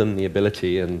give them the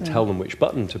ability and tell them which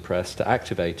button to press to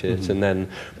activate it, and then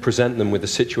present them with a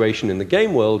situation in the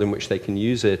game world in which they can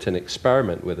use it and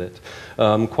experiment with it.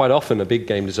 Quite often, a big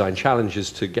game design challenge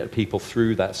is to get people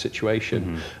through that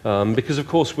situation, because, of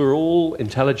course, we're all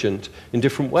intelligent in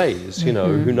different ways. You know,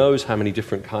 who knows how many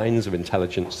different kinds of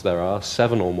intelligence there are,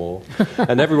 7 or more,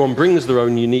 and everyone brings their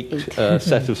own unique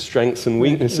set of strengths and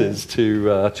weaknesses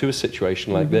to a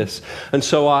situation like this. And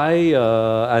so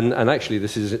and actually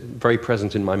this is very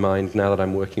present in my mind now that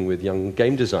I'm working with young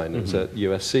game designers at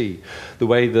USC, the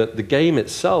way that the game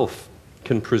itself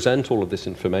can present all of this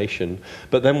information,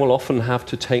 but then we'll often have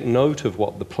to take note of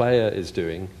what the player is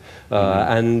doing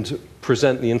and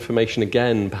present the information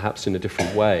again, perhaps in a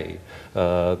different way,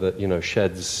 that, you know,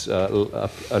 sheds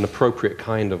an appropriate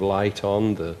kind of light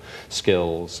on the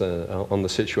skills, on the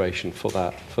situation for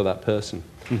that person.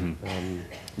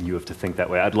 You have to think that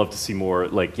way. I'd love to see more,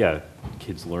 like,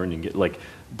 kids learning. Like,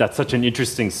 that's such an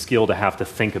interesting skill to have to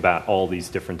think about all these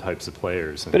different types of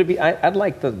players. But I'd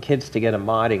like the kids to get a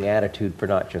modding attitude for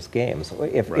not just games.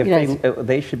 If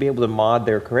they should be able to mod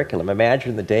their curriculum.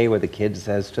 Imagine the day where the kid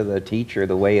says to the teacher,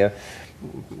 the way a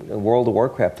World of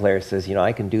Warcraft player says, you know,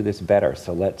 I can do this better,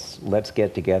 so let's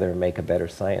get together and make a better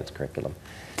science curriculum.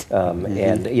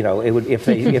 And, you know, it would, if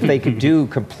they could do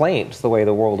complaints the way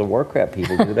the World of Warcraft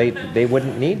people do, they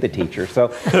wouldn't need the teacher.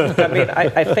 So, I mean,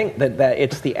 I think that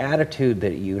it's the attitude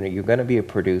that you're going to be a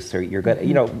producer. You're going to,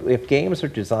 you know, if games are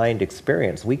designed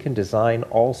experience, we can design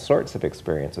all sorts of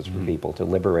experiences for people to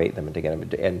liberate them and to get them.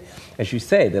 And as you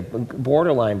say, the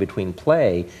borderline between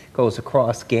play goes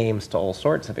across games to all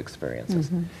sorts of experiences.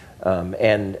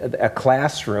 And a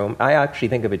classroom, I actually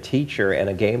think of a teacher and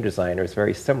a game designer as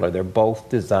very similar. They're both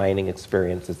designing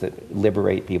experiences that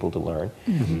liberate people to learn,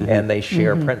 and they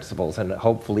share principles, and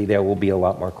hopefully there will be a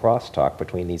lot more crosstalk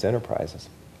between these enterprises.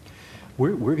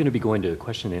 We're going to be going to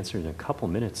question and answer in a couple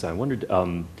minutes. I wondered,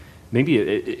 maybe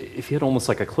if you had almost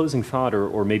like a closing thought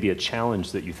or maybe a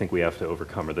challenge that you think we have to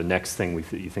overcome, or the next thing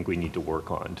you think we need to work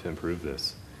on to improve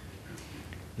this.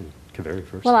 Kaveri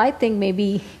first. Well, I think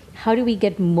maybe how do we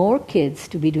get more kids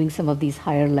to be doing some of these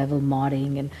higher level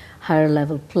modding and higher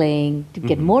level playing, to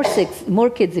get more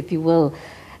kids, if you will,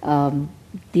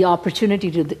 the opportunity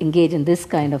to engage in this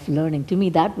kind of learning. To me,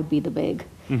 that would be the big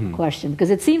question, because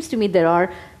it seems to me there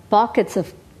are pockets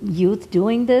of youth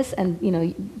doing this, and you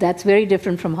know, that's very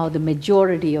different from how the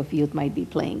majority of youth might be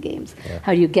playing games.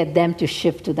 How do you get them to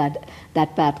shift to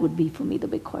that path would be, for me, the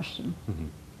big question.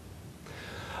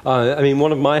 I mean,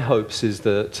 one of my hopes is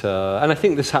that, and I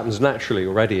think this happens naturally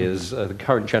already, as the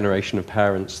current generation of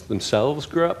parents themselves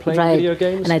grew up playing video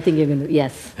games. And I think you're going to,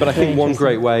 yes. But I think one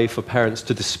great way for parents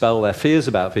to dispel their fears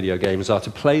about video games are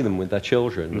to play them with their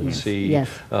children and see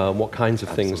what kinds of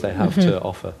things they have to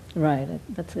offer. Right,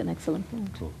 that's an excellent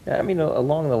point. Cool. I mean,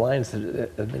 along the lines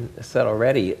that have been said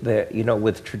already, that, you know,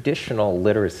 with traditional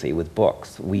literacy, with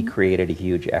books, we created a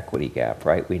huge equity gap,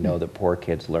 right? We know that poor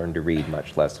kids learn to read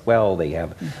much less well, they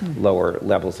have lower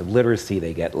levels of literacy,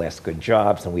 they get less good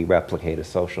jobs, and we replicate a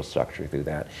social structure through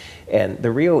that. And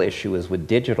the real issue is with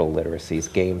digital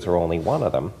literacies, games are only one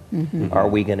of them. Are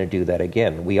we going to do that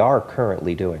again? We are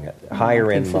currently doing it.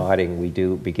 Higher end modding, we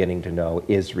do beginning to know,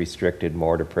 is restricted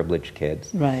more to privileged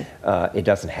kids. Right. It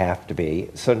doesn't have to be.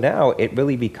 So now it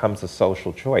really becomes a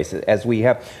social choice. As we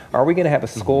have, are we going to have a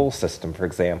school system, for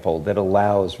example, that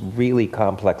allows really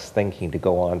complex thinking to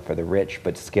go on for the rich,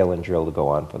 but skill and drill to go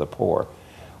on for the poor?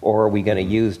 Or are we going to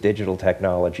use digital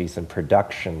technologies and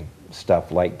production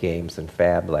stuff like games and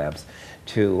fab labs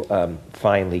to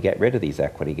finally get rid of these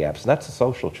equity gaps? And that's a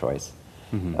social choice.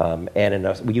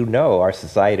 And you know, our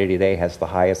society today has the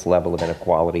highest level of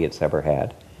inequality it's ever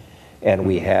had. And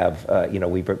we have,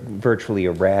 we've virtually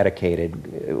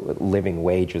eradicated living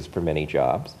wages for many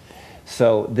jobs.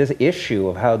 So this issue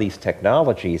of how these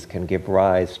technologies can give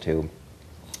rise to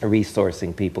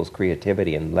resourcing people's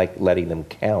creativity and letting them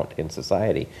count in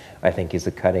society, I think is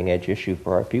a cutting-edge issue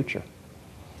for our future.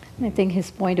 And I think his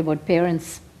point about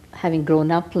parents having grown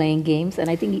up playing games,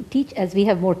 and I think as we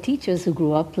have more teachers who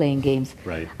grew up playing games,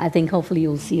 I think hopefully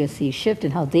you'll see a shift in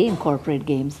how they incorporate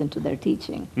games into their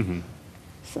teaching.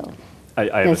 So I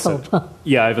have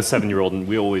a 7-year-old, and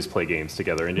we always play games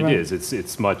together, and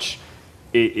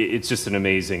it's just an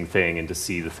amazing thing, and to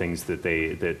see the things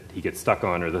that he gets stuck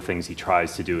on, or the things he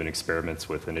tries to do and experiments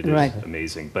with, and it is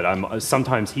amazing. But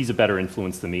sometimes he's a better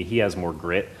influence than me. He has more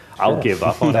grit. I'll give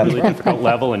up on a really difficult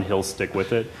level, and he'll stick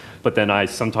with it. But then I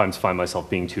sometimes find myself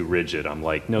being too rigid. I'm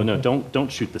like, no,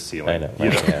 don't shoot the ceiling. I know.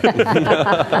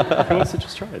 Who wants to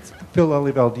just try it? Phil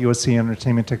Lelyveld, USC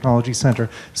Entertainment Technology Center.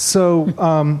 So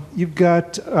you've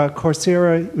got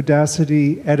Coursera,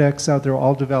 Udacity, edX out there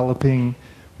all developing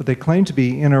but they claim to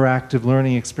be interactive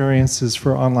learning experiences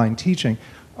for online teaching.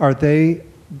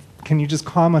 Can you just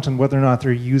comment on whether or not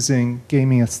they're using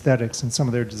gaming aesthetics in some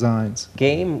of their designs?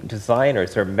 Game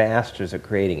designers are masters at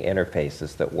creating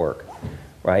interfaces that work,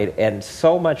 right? And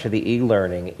so much of the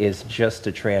e-learning is just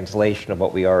a translation of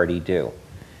what we already do.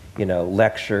 You know,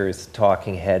 lectures,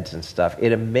 talking heads and stuff.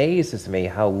 It amazes me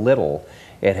how little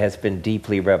it has been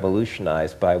deeply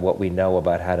revolutionized by what we know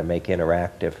about how to make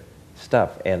interactive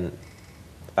stuff. And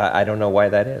I don't know why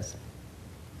that is.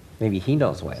 Maybe he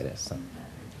knows why it is.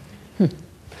 So.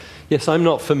 Yes, I'm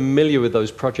not familiar with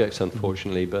those projects,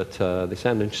 unfortunately, but they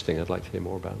sound interesting. I'd like to hear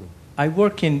more about them. I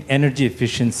work in energy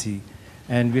efficiency,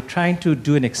 and we're trying to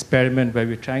do an experiment where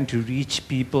we're trying to reach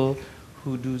people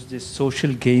who do this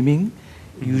social gaming.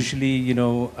 Usually,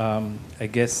 I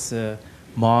guess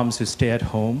moms who stay at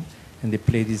home and they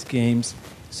play these games.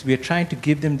 So we're trying to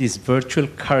give them this virtual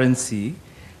currency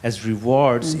as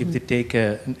rewards if they take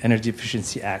an energy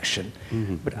efficiency action.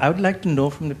 But I would like to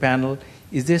know from the panel,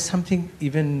 is there something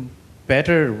even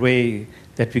better way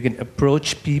that we can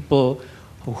approach people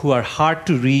who are hard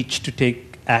to reach to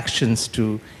take actions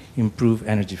to improve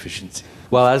energy efficiency?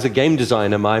 Well, as a game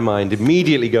designer, my mind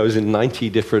immediately goes in 90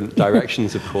 different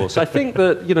directions, of course. I think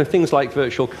that things like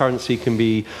virtual currency can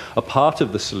be a part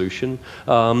of the solution,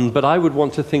 but I would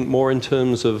want to think more in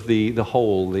terms of the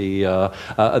whole.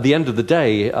 At the end of the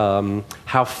day,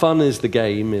 how fun is the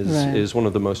game is one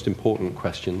of the most important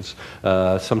questions.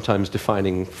 Sometimes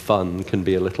defining fun can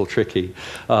be a little tricky.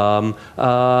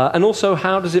 And also,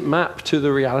 how does it map to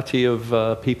the reality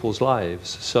of people's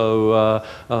lives? So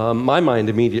my mind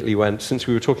immediately went, since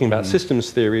we were talking about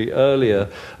systems theory earlier,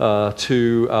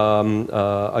 to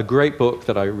a great book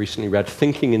that I recently read,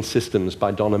 Thinking in Systems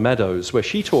by Donna Meadows, where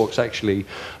she talks actually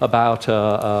about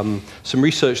some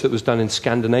research that was done in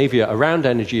Scandinavia around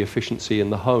energy efficiency in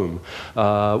the home,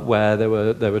 where there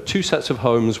were two sets of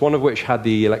homes, one of which had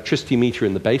the electricity meter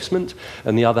in the basement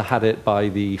and the other had it by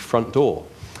the front door.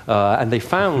 And they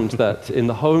found that in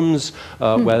the homes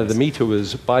where the meter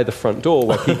was by the front door,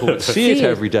 where people would see it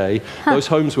every day, those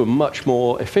homes were much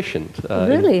more efficient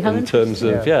in terms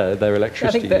of their electricity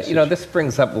I think that, usage. this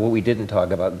brings up what we didn't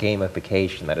talk about,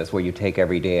 gamification. That is where you take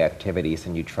everyday activities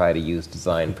and you try to use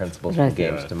design principles from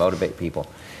games to motivate people.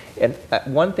 And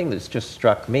one thing that's just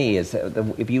struck me is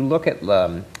if you look at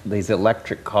these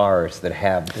electric cars that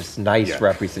have this nice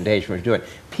representation of what you're doing,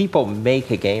 people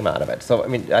make a game out of it. So, I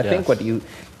mean, I think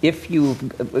if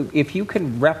you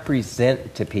can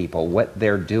represent to people what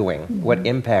they're doing, what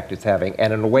impact it's having,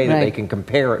 and in a way that they can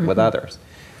compare it with others.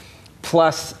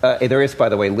 Plus, there is, by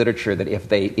the way, literature that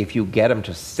if you get them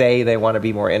to say they want to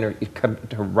be more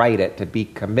to write it, to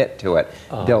commit to it,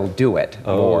 they'll do it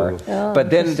more. But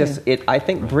then I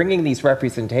think bringing these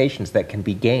representations that can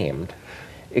be gamed,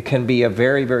 it can be a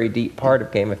very, very deep part of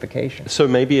gamification. So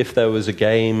maybe if there was a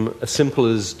game as simple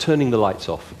as turning the lights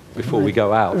off before we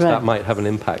go out, that might have an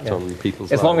impact on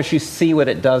people's lives. As long as you see what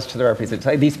it does to the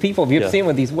representation. These people, you've seen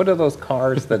with these, what are those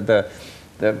cars that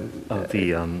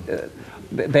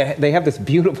they have this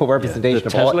beautiful representation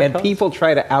of all, and people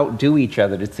try to outdo each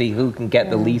other to see who can get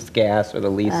the least gas or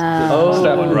the least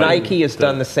stuff. Nike has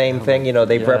done the same thing.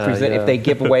 They've if they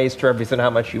give giveaways to represent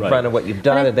how much you've run and what you've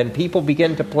done, and then people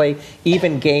begin to play,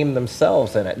 even game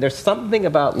themselves in it. There's something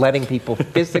about letting people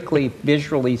physically,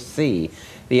 visually see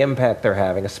the impact they're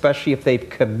having, especially if they've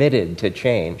committed to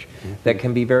change, that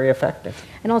can be very effective.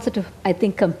 And also to, I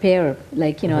think, compare,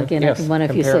 again, I think one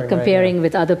of you said, comparing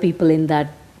with other people in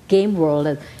that game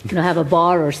world, have a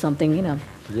bar or something,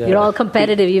 You're all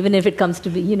competitive, even if it comes to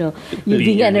you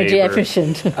being energy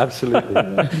efficient.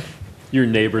 Absolutely. Your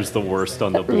neighbor's the worst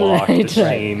on the block. The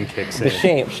shame kicks in.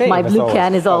 Shame. My blue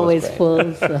can is always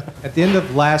full. So. At the end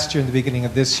of last year and the beginning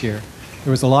of this year,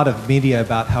 there was a lot of media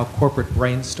about how corporate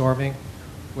brainstorming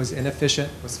was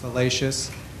inefficient, was fallacious.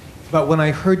 But when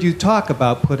I heard you talk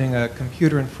about putting a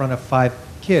computer in front of 5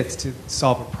 kids to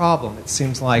solve a problem, it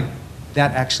seems like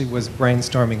that actually was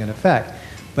brainstorming in effect.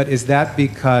 But is that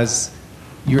because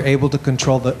you're able to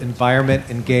control the environment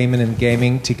in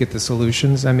gaming to get the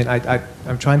solutions? I mean,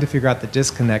 I'm trying to figure out the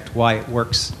disconnect, why it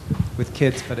works with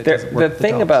kids, but it doesn't work with The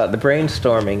thing adults. about the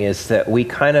brainstorming is that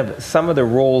some of the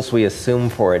rules we assume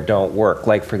for it don't work.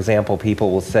 Like, for example,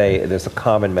 people will say, there's a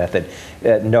common method,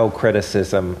 no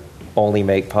criticism, only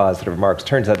make positive remarks.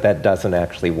 Turns out that doesn't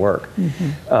actually work.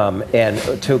 And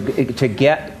to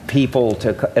get people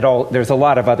to there's a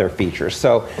lot of other features.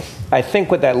 So I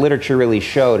think what that literature really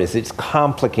showed is it's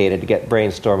complicated to get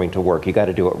brainstorming to work. You got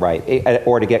to do it right,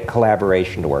 or to get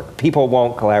collaboration to work. People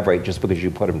won't collaborate just because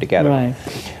you put them together. Right.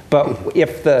 But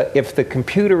if the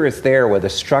computer is there with a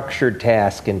structured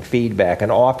task and feedback,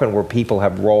 and often where people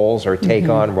have roles or take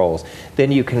on roles,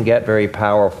 then you can get very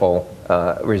powerful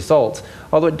results.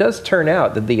 Although it does turn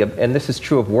out that and this is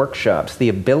true of workshops, the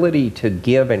ability to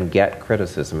give and get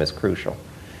criticism is crucial.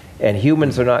 And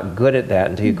humans are not good at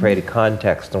that until you create a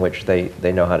context in which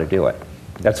they know how to do it.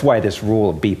 That's why this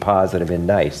rule of be positive and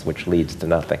nice, which leads to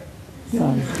nothing.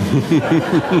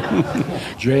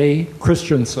 Jay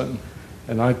Christensen,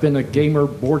 and I've been a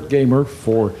board gamer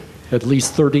for at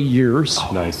least 30 years.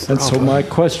 Nice. And so my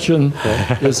question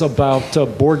is about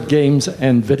board games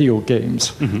and video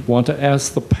games. Want to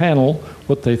ask the panel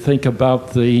what they think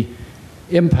about the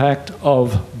impact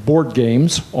of board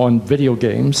games on video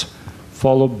games,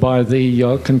 followed by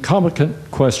the concomitant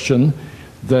question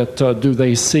that do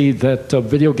they see that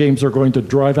video games are going to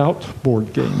drive out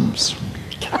board games?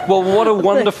 Well, what a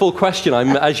wonderful question.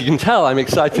 As you can tell, I'm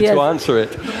excited to answer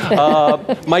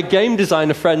it. My game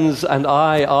designer friends and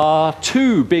I are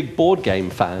two big board game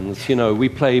fans. You know, we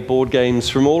play board games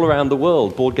from all around the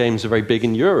world. Board games are very big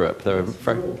in Europe. They're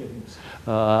very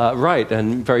right,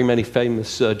 and very many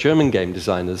famous German game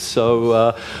designers.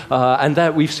 So, and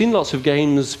that we've seen lots of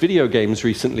video games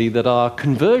recently that are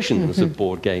conversions of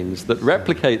board games that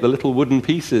replicate the little wooden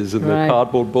pieces and the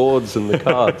cardboard boards and the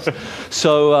cards.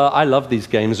 So I love these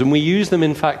games, and we use them,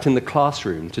 in fact, in the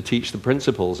classroom to teach the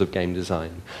principles of game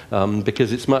design,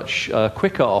 because it's much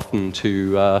quicker often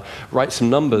to write some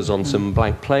numbers on some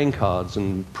blank playing cards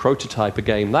and prototype a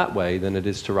game that way than it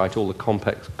is to write all the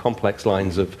complex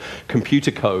lines of computer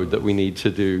code that we need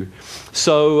to do.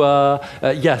 So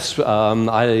yes,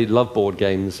 I love board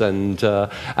games, and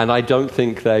I don't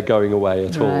think they're going away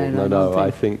at all. No.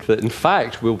 I think that, in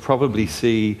fact, we'll probably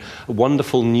see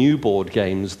wonderful new board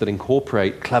games that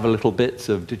incorporate clever little bits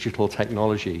of digital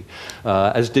technology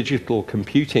as digital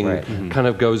computing kind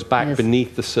of goes back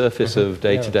beneath the surface of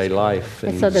day-to-day life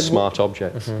and smart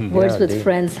objects. Words with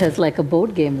Friends has like a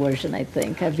board game version, I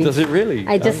think. Does it really?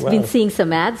 I've just been seeing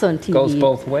some ads on TV. Goes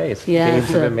both ways. Yeah, games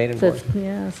have been made in board.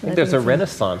 I think there's a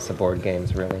renaissance of board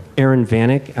games, really. Aaron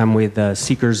Vanek. I'm with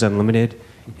Seekers Unlimited,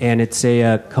 and it's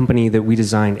a company that we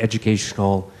design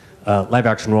educational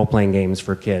live-action role-playing games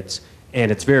for kids.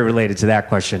 And it's very related to that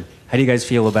question. How do you guys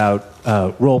feel about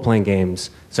role-playing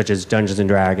games such as Dungeons &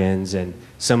 Dragons and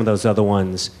some of those other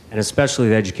ones, and especially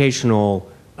the educational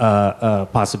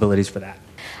possibilities for that?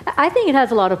 I think it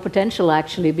has a lot of potential,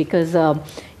 actually, because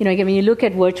when you look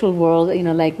at virtual world,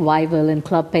 like Wyville and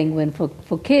Club Penguin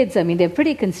for kids, I mean, they're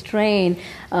pretty constrained,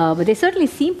 but they certainly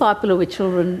seem popular with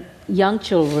children, young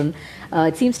children.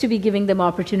 It seems to be giving them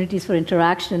opportunities for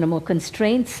interaction in a more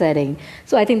constrained setting.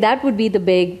 So I think that would be the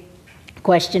big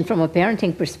question from a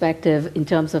parenting perspective in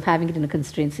terms of having it in a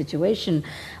constrained situation.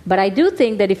 But I do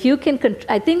think that if you can,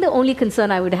 I think the only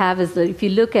concern I would have is that if you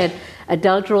look at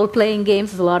adult role-playing games,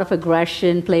 there's a lot of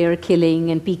aggression, player killing,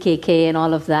 and PKK and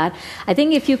all of that. I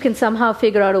think if you can somehow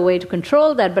figure out a way to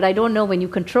control that, but I don't know when you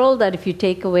control that if you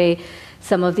take away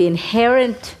some of the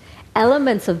inherent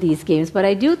elements of these games, but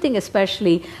I do think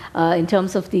especially in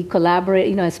terms of the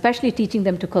collaborate, especially teaching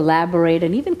them to collaborate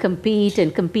and even compete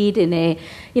in a,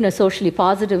 socially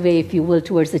positive way, if you will,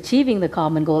 towards achieving the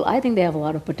common goal. I think they have a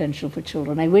lot of potential for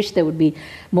children. I wish there would be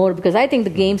more, because I think the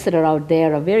games that are out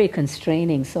there are very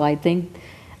constraining. So I think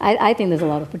there's a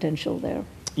lot of potential there.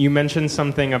 You mentioned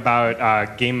something about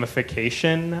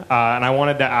gamification, and I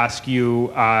wanted to ask you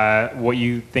what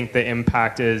you think the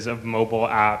impact is of mobile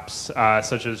apps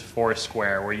such as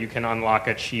Foursquare, where you can unlock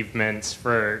achievements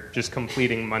for just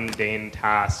completing mundane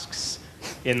tasks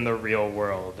in the real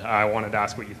world. I wanted to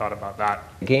ask what you thought about that.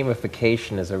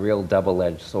 Gamification is a real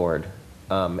double-edged sword.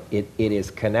 It is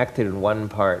connected in one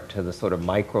part to the sort of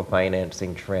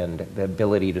microfinancing trend, the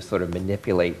ability to sort of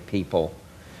manipulate people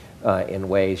in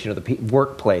ways, the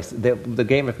workplace. The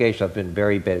gamification has been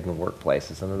very big in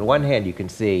workplaces. And on the one hand, you can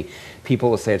see people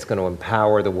will say it's going to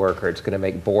empower the worker, it's going to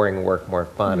make boring work more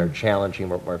fun or challenging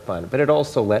work more fun. But it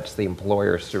also lets the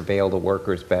employer surveil the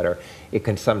workers better. It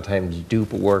can sometimes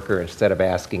dupe a worker instead of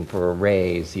asking for a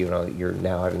raise. You're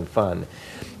now having fun.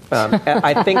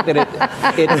 I think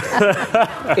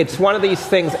that it's one of these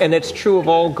things, and it's true of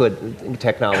all good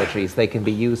technologies. They can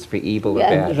be used for evil or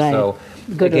bad. Right. So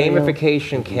the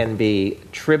gamification can be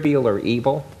trivial or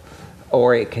evil,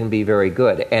 or it can be very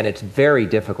good, and it's very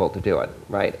difficult to do it,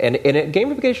 right? And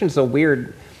gamification is a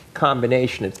weird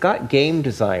combination. It's got game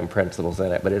design principles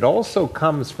in it, but it also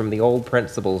comes from the old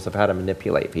principles of how to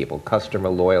manipulate people, customer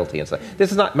loyalty and stuff.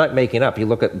 This is not making up. You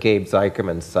look at Gabe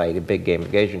Zykerman's site, a big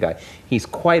gamification guy. He's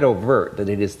quite overt that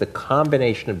it is the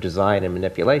combination of design and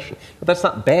manipulation. But that's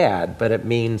not bad, but it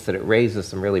means that it raises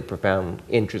some really profound,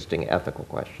 interesting ethical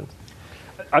questions.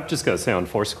 I've just got to say on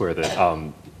Foursquare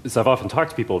that so I've often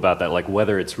talked to people about that, like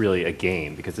whether it's really a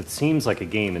game, because it seems like a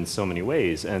game in so many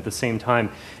ways, and at the same time,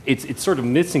 it's sort of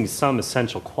missing some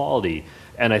essential quality,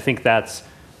 and I think that's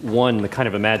one, the kind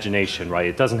of imagination, right?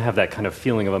 It doesn't have that kind of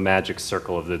feeling of a magic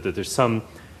circle of that there's some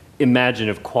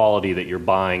imaginative quality that you're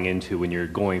buying into when you're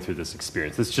going through this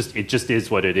experience. It just is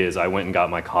what it is. I went and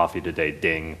got my coffee today,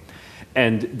 ding.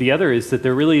 And the other is that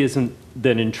there really isn't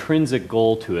an intrinsic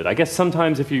goal to it. I guess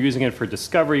sometimes if you're using it for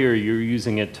discovery or you're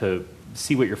using it to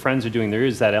see what your friends are doing, there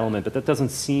is that element, but that doesn't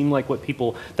seem like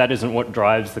that isn't what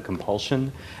drives the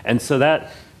compulsion. And so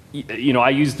that, I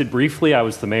used it briefly. I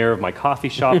was the mayor of my coffee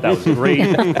shop. That was great.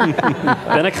 Then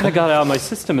I kind of got it out of my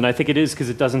system, and I think it is because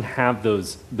it doesn't have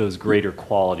those greater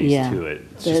qualities to it.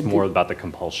 It's just more about the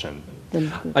compulsion.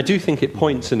 I do think it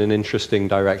points in an interesting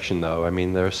direction, though. I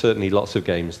mean, there are certainly lots of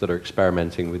games that are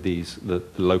experimenting with the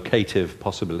locative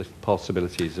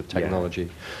possibilities of technology.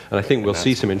 And I think we'll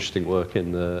see some interesting work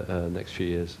in the next few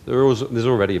years. There's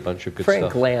already a bunch of good Frank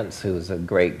stuff. Lantz, who's a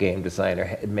great game designer,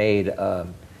 had made a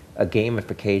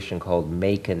gamification called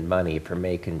Macon Money for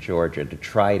Macon, Georgia, to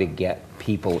try to get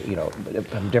people,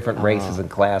 from different races and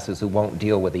classes who won't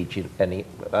deal with each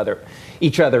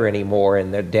other anymore,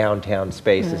 and their downtown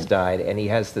space has died. And he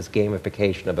has this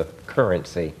gamification of a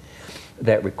currency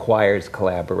that requires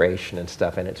collaboration and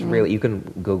stuff. And it's really, you can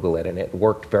Google it, and it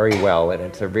worked very well. And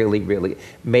it's a really, really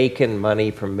Macon Money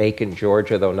from Macon,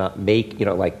 Georgia, though not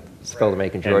like spelled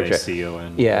Macon, Georgia.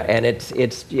 M-A-C-O-N. Yeah, and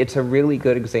it's a really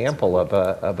good example of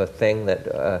a thing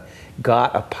that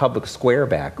got a public square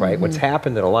back, right? What's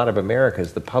happened in a lot of America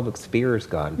is the public sphere is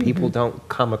gone. People don't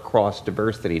come across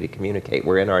diversity to communicate.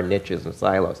 We're in our niches and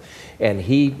silos. And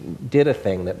he did a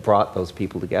thing that brought those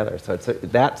people together. So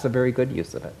that's a very good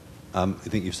use of it. I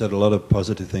think you've said a lot of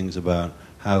positive things about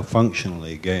how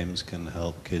functionally games can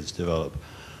help kids develop.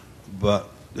 But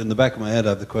in the back of my head, I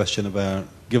have the question about,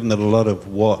 given that a lot of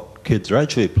what kids are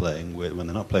actually playing when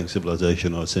they're not playing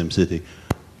Civilization or SimCity,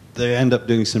 they end up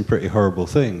doing some pretty horrible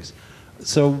things.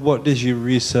 So what does your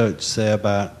research say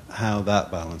about how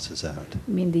that balances out?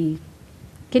 Can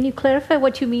you clarify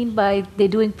what you mean by they're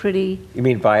doing pretty... You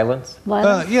mean violence?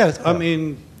 Yes, I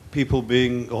mean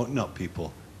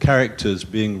characters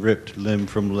being ripped limb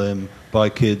from limb by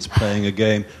kids playing a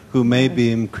game who may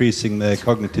be increasing their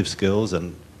cognitive skills,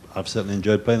 and I've certainly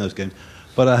enjoyed playing those games.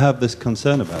 But I have this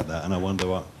concern about that, and I wonder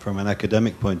what, from an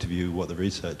academic point of view, what the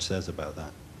research says about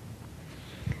that.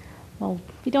 Well,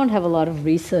 we don't have a lot of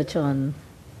research on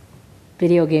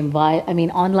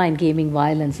online gaming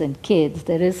violence in kids.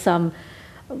 There's a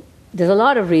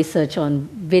lot of research on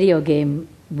video game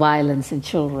violence in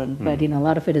children, but a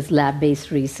lot of it is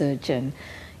lab-based research, and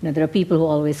there are people who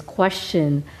always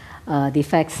question the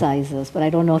effect sizes. But I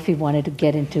don't know if you wanted to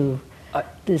get into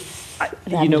this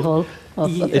rabbit hole.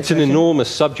 It's an enormous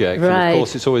subject, right. And of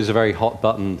course it's always a very hot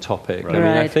button topic. Right. I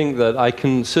mean, I think that I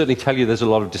can certainly tell you there's a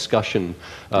lot of discussion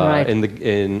of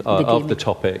the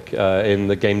topic in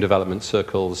the game development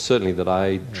circles, certainly that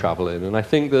I travel in, and I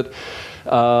think that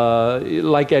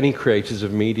like any creators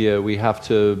of media, we have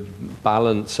to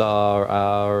balance our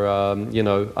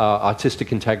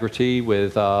artistic integrity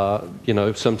with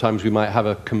sometimes we might have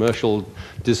a commercial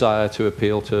desire to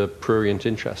appeal to prurient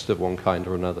interest of one kind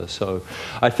or another. So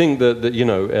I think that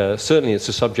certainly it's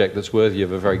a subject that's worthy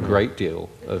of a very great deal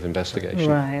of investigation.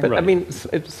 Right. But I mean,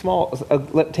 it's small.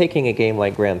 Taking a game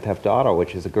like Grand Theft Auto,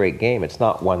 which is a great game, it's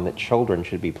not one that children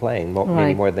should be playing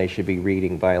any more than they should be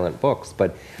reading violent books.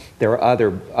 But there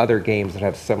are other games that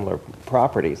have similar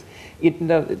properties.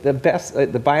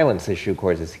 The violence issue, of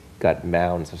course, has got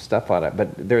mounds of stuff on it. But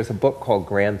there's a book called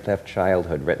Grand Theft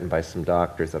Childhood, written by some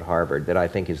doctors at Harvard, that I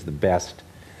think is the best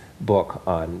book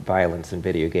on violence in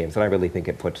video games, and I really think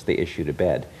it puts the issue to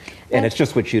bed. And it's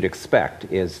just what you'd expect,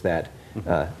 is that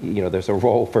there's a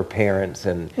role for parents,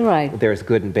 and there's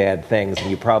good and bad things,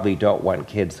 and you probably don't want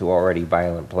kids who are already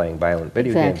playing violent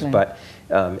video games, but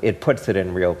it puts it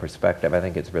in real perspective. I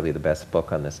think it's really the best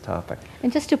book on this topic.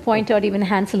 And just to point out, even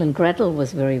Hansel and Gretel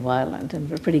was very violent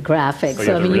and pretty graphic.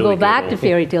 So you go back to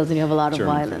fairy tales and you have a lot of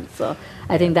violence. So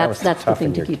I think that's the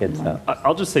thing to keep in mind.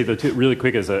 I'll just say, though, too, really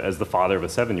quick, as the father of a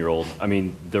 7-year-old, I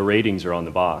mean, the ratings are on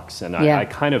the box, and I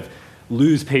kind of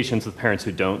lose patience with parents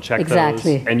who don't check those.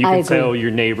 And you can say,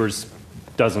 your neighbor's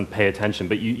doesn't pay attention,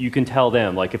 but you can tell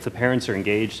them, like, if the parents are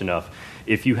engaged enough,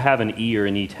 if you have an E or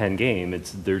an E10 game,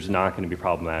 there's not going to be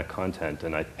problematic content.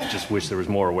 And I just wish there was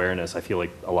more awareness. I feel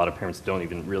like a lot of parents don't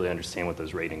even really understand what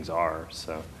those ratings are.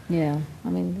 So Yeah, I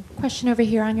mean, Question over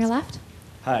here on your left.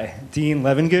 Hi, Dean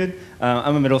Levengood.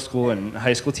 I'm a middle school and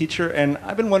high school teacher, and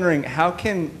I've been wondering, how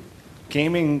can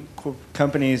gaming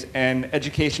companies and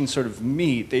education sort of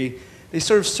meet? They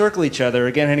sort of circle each other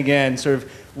again and again, sort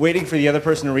of waiting for the other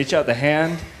person to reach out the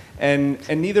hand, and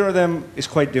neither of them is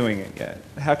quite doing it yet.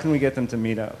 How can we get them to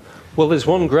meet up? Well, there's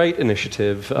one great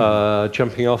initiative,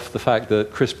 jumping off the fact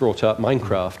that Chris brought up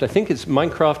Minecraft. I think it's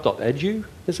Minecraft.edu,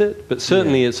 is it? But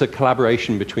certainly it's a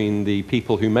collaboration between the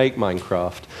people who make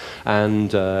Minecraft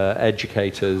and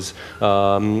educators.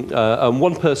 And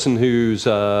one person who's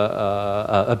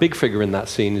a big figure in that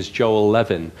scene is Joel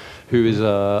Levin, who is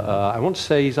I want to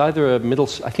say he's either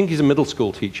I think he's a middle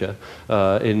school teacher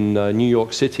in New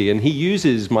York City, and he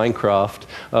uses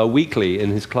Minecraft weekly in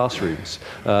his classrooms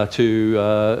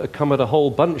to come at a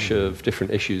whole bunch of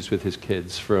different issues with his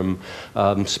kids, from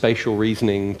spatial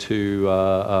reasoning to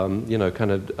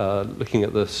kind of looking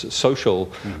at the social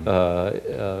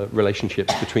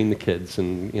relationships between the kids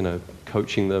and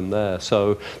coaching them there.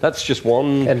 So that's just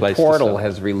one and place. Portal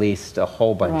has released a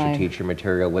whole bunch of teacher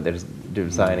material with it,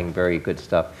 designing very good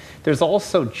stuff. There's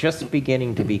also just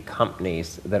beginning to be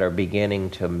companies that are beginning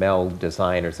to meld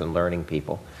designers and learning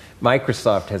people.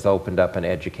 Microsoft has opened up an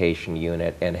education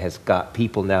unit and has got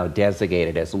people now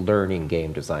designated as learning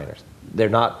game designers.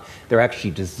 They're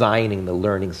actually designing the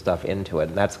learning stuff into it,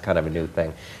 and that's kind of a new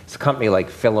thing. It's a company like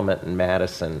Filament in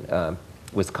Madison,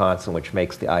 Wisconsin, which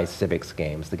makes the iCivics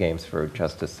games, the games for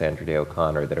Justice Sandra Day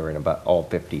O'Connor that are in about all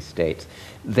 50 states.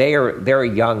 They're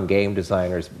young game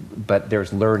designers, but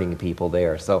there's learning people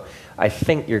there. So I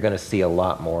think you're going to see a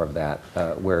lot more of that,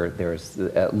 where there's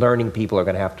learning people are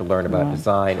going to have to learn about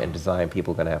design, and design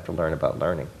people are going to have to learn about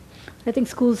learning. I think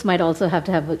schools might also have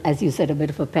to have, as you said, a bit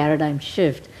of a paradigm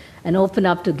shift and open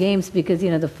up to games, because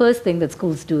the first thing that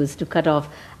schools do is to cut off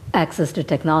access to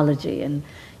technology and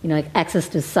access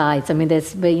to sites. I mean,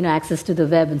 there's access to the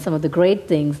web and some of the great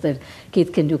things that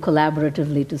kids can do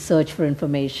collaboratively to search for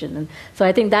information. And so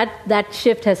I think that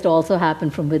shift has to also happen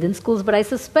from within schools. But I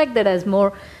suspect that as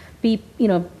more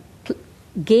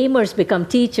gamers become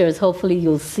teachers, hopefully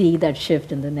you'll see that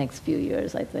shift in the next few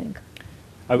years, I think.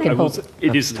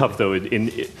 It is tough, though.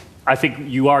 I think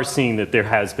you are seeing that there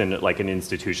has been like an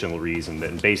institutional reason,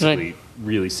 and basically,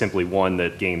 really simply one,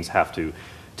 that games have to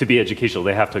be educational,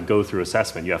 they have to go through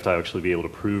assessment. You have to actually be able to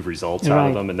prove results out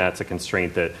of them, and that's a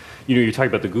constraint that, you talk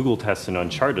about the Google test in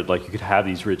Uncharted, like you could have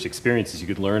these rich experiences, you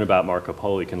could learn about Marco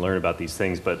Polo, you can learn about these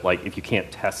things, but like if you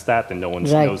can't test that, then no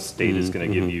state is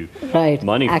going to give you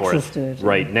money for it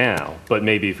right now. But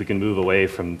maybe if we can move away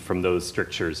from those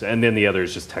strictures, and then the other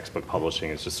is just textbook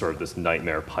publishing. It's just sort of this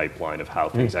nightmare pipeline of how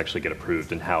things actually get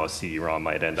approved and how a CD-ROM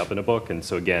might end up in a book. And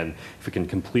so again, if we can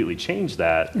completely change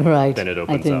that, then it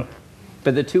opens up.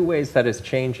 But the two ways that is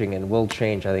changing, and will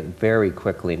change, I think, very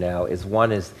quickly now, is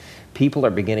one is people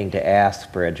are beginning to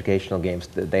ask for educational games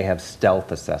that they have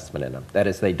stealth assessment in them. That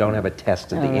is, they don't have a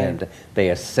test at the end. They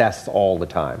assess all the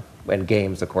time. And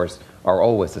games, of course, are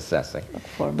always assessing.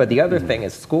 But the other thing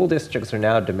is school districts are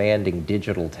now demanding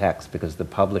digital text because the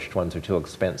published ones are too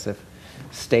expensive.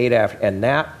 And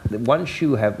that, once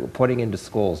you have putting into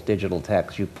schools digital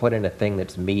text, you put in a thing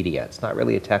that's media. It's not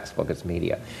really a textbook, it's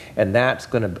media. And that's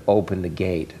going to open the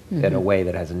gate in a way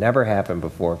that has never happened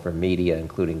before for media,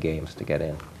 including games, to get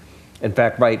in. In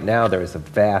fact, right now there is a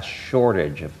vast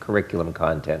shortage of curriculum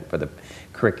content for the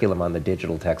curriculum on the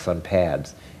digital text on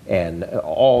pads, and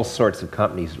all sorts of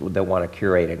companies that want to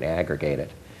curate and aggregate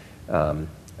it.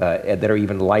 That are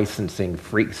even licensing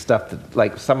free stuff,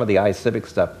 like some of the iCivic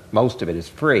stuff, most of it is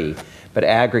free, but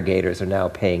aggregators are now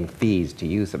paying fees to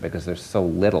use it because there's so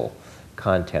little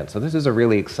content. So this is a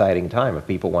really exciting time if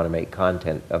people want to make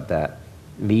content of that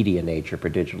media nature for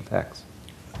digital text.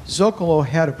 Zocalo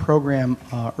had a program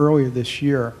earlier this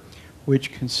year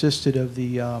which consisted of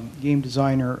the game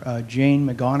designer Jane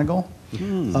McGonigal,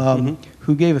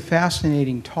 who gave a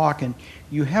fascinating talk, and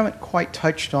you haven't quite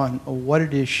touched on what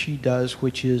it is she does,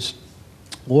 which is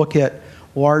look at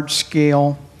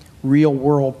large-scale,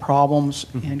 real-world problems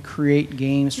and create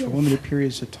games for limited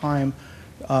periods of time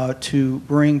to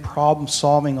bring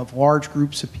problem-solving of large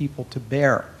groups of people to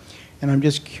bear. And I'm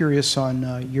just curious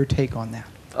on your take on that.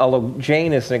 Although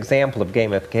Jane is an example of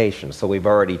gamification, so we've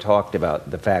already talked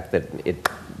about the fact that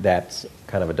that's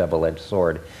kind of a double-edged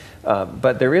sword.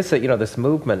 But there is this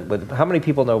movement with, how many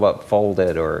people know about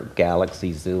Foldit or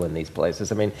Galaxy Zoo and these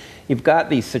places? I mean, you've got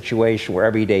these situations where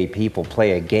everyday people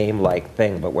play a game-like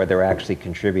thing, but where they're actually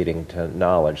contributing to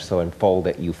knowledge. So in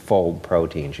Foldit, you fold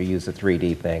proteins. You use a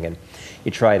 3D thing, and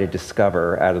you try to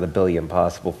discover out of the billion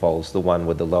possible folds the one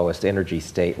with the lowest energy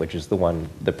state, which is the one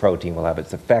the protein will have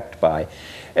its effect by.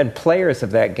 And players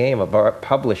of that game have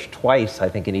published twice, I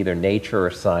think, in either Nature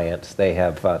or Science. They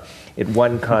have, in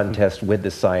one contest with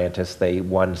the scientists, they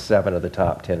won 7 of the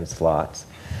top 10 slots.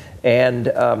 And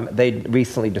they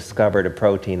recently discovered a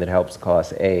protein that helps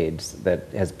cause AIDS that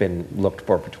has been looked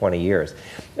for 20 years.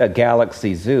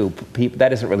 Galaxy Zoo,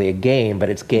 that isn't really a game, but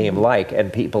it's game-like,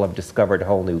 and people have discovered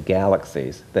whole new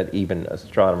galaxies that even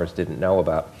astronomers didn't know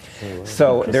about.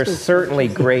 So there's certainly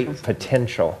great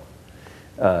potential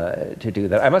to do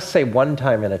that. I must say, one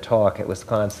time in a talk at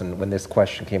Wisconsin, when this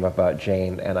question came up about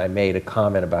Jane, and I made a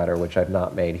comment about her, which I've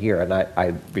not made here, and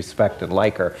I respect and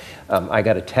like her, I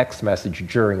got a text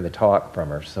message during the talk from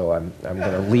her, so I'm going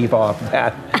to leave off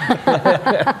that.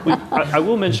 I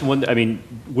will mention one, I mean,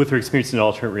 with her experience in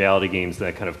alternate reality games,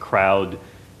 that kind of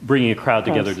bringing a crowd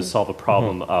together to solve a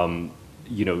problem,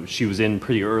 she was in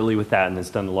pretty early with that and has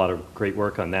done a lot of great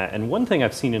work on that. And one thing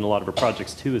I've seen in a lot of her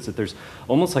projects, too, is that there's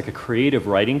almost like a creative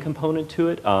writing component to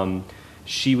it.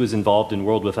 She was involved in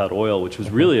World Without Oil, which was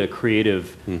really a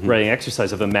creative writing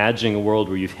exercise of imagining a world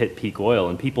where you've hit peak oil.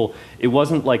 And people, it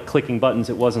wasn't like clicking buttons,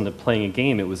 it wasn't playing a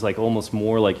game, it was like almost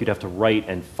more like you'd have to write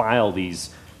and file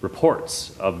these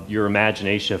reports of your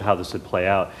imagination of how this would play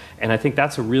out. And I think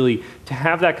that's to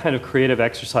have that kind of creative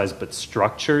exercise but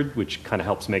structured, which kind of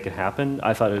helps make it happen,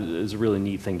 I thought it was a really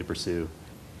neat thing to pursue.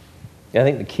 I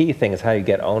think the key thing is how you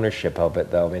get ownership of it,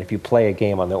 though. I mean, if you play a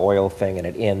game on the oil thing and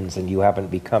it ends and you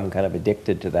haven't become kind of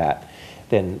addicted to that,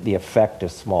 then the effect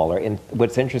is smaller. And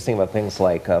what's interesting about things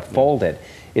like Foldit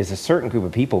is a certain group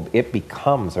of people, it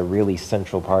becomes a really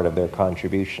central part of their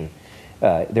contribution.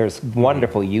 There's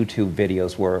wonderful YouTube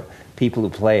videos where people who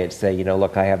play it say,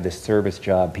 look, I have this service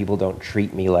job. People don't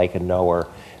treat me like a knower.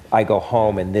 I go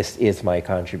home and this is my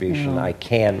contribution. I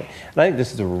can. And I think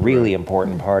this is a really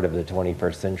important part of the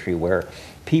 21st century where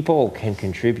people can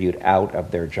contribute out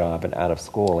of their job and out of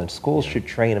school. And schools should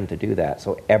train them to do that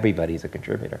so everybody's a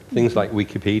contributor. Things like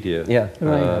Wikipedia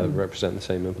represent the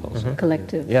same impulse.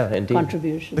 Collective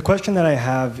contribution. The question that I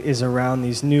have is around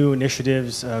these new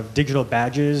initiatives of digital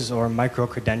badges or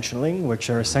micro-credentialing, which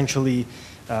are essentially,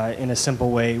 in a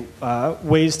simple way,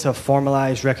 ways to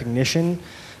formalize recognition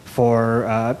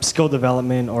for skill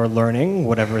development or learning,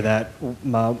 whatever that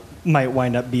might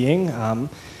wind up being,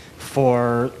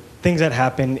 for things that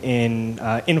happen in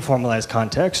informalized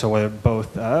context, so whether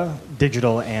both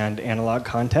digital and analog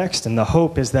context. And the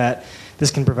hope is that this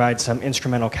can provide some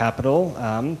instrumental capital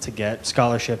to get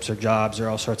scholarships or jobs or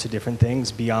all sorts of different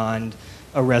things beyond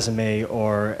a resume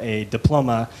or a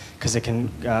diploma, because it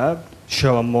can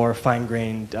show a more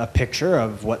fine-grained picture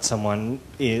of what someone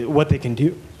what they can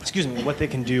do. What they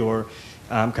can do, or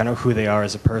kind of who they are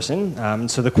as a person.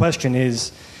 So the question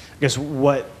is, I guess,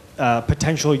 what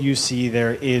potential you see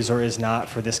there is or is not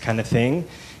for this kind of thing,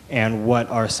 and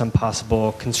what are some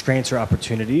possible constraints or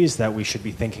opportunities that we should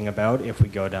be thinking about if we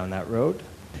go down that road?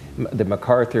 The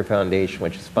MacArthur Foundation,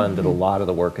 which has funded a lot of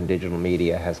the work in digital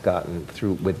media, has gotten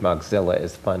through with Mozilla,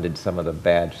 has funded some of the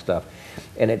badge stuff.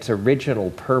 And its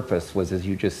original purpose was, as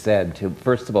you just said, to,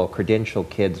 first of all, credential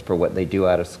kids for what they do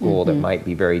out of school that might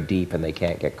be very deep and they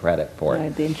can't get credit for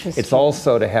it. It's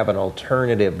also to have an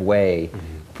alternative way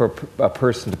for a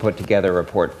person to put together a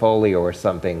portfolio or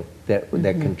something that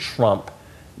can trump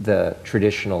the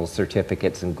traditional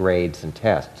certificates and grades and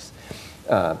tests.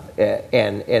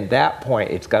 And at that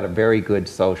point, it's got a very good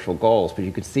social goals, but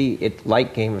you can see it,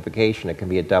 like gamification, it can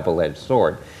be a double-edged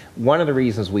sword. One of the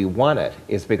reasons we want it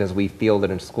is because we feel that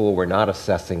in school we're not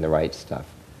assessing the right stuff,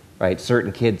 right?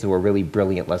 Certain kids who are really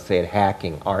brilliant, let's say at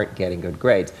hacking, aren't getting good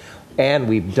grades. And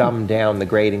we've dumbed down the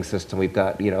grading system. We've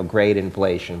got, grade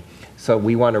inflation. So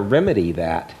we want to remedy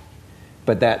that.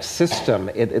 But that system,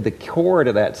 the core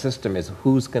to that system is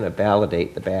who's going to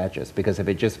validate the badges. Because if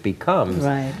it just becomes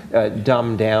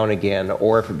dumbed down again,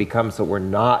 or if it becomes that we're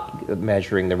not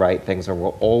measuring the right things, or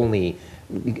we're only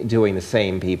doing the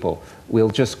same people, we'll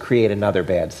just create another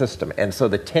bad system. And so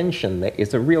the tension,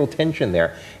 is a real tension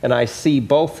there. And I see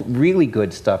both really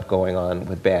good stuff going on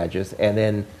with badges, and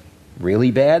then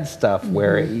really bad stuff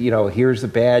where, here's a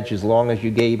badge, as long as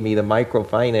you gave me the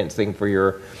microfinancing for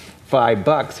your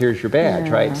 $5, here's your badge,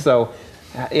 right? So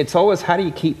it's always, how do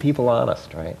you keep people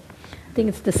honest, right? I think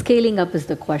it's the scaling up is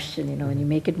the question, when you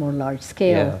make it more large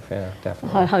scale. Yeah,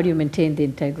 definitely. How do you maintain the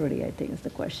integrity, I think is the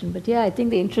question. But yeah, I think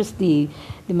the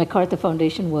MacArthur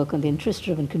Foundation work on the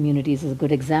interest-driven communities is a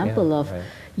good example of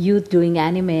youth doing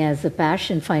anime as a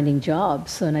passion, finding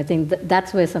jobs. And I think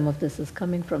that's where some of this is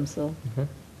coming from. So.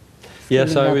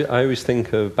 Yes, I always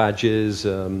think of badges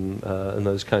and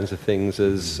those kinds of things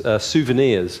as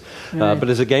souvenirs. Right. But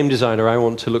as a game designer, I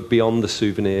want to look beyond the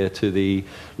souvenir to the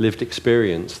lived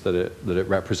experience that it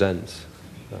represents.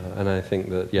 And I think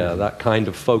that, that kind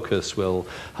of focus will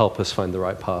help us find the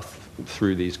right path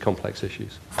through these complex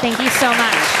issues. Thank you so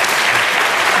much.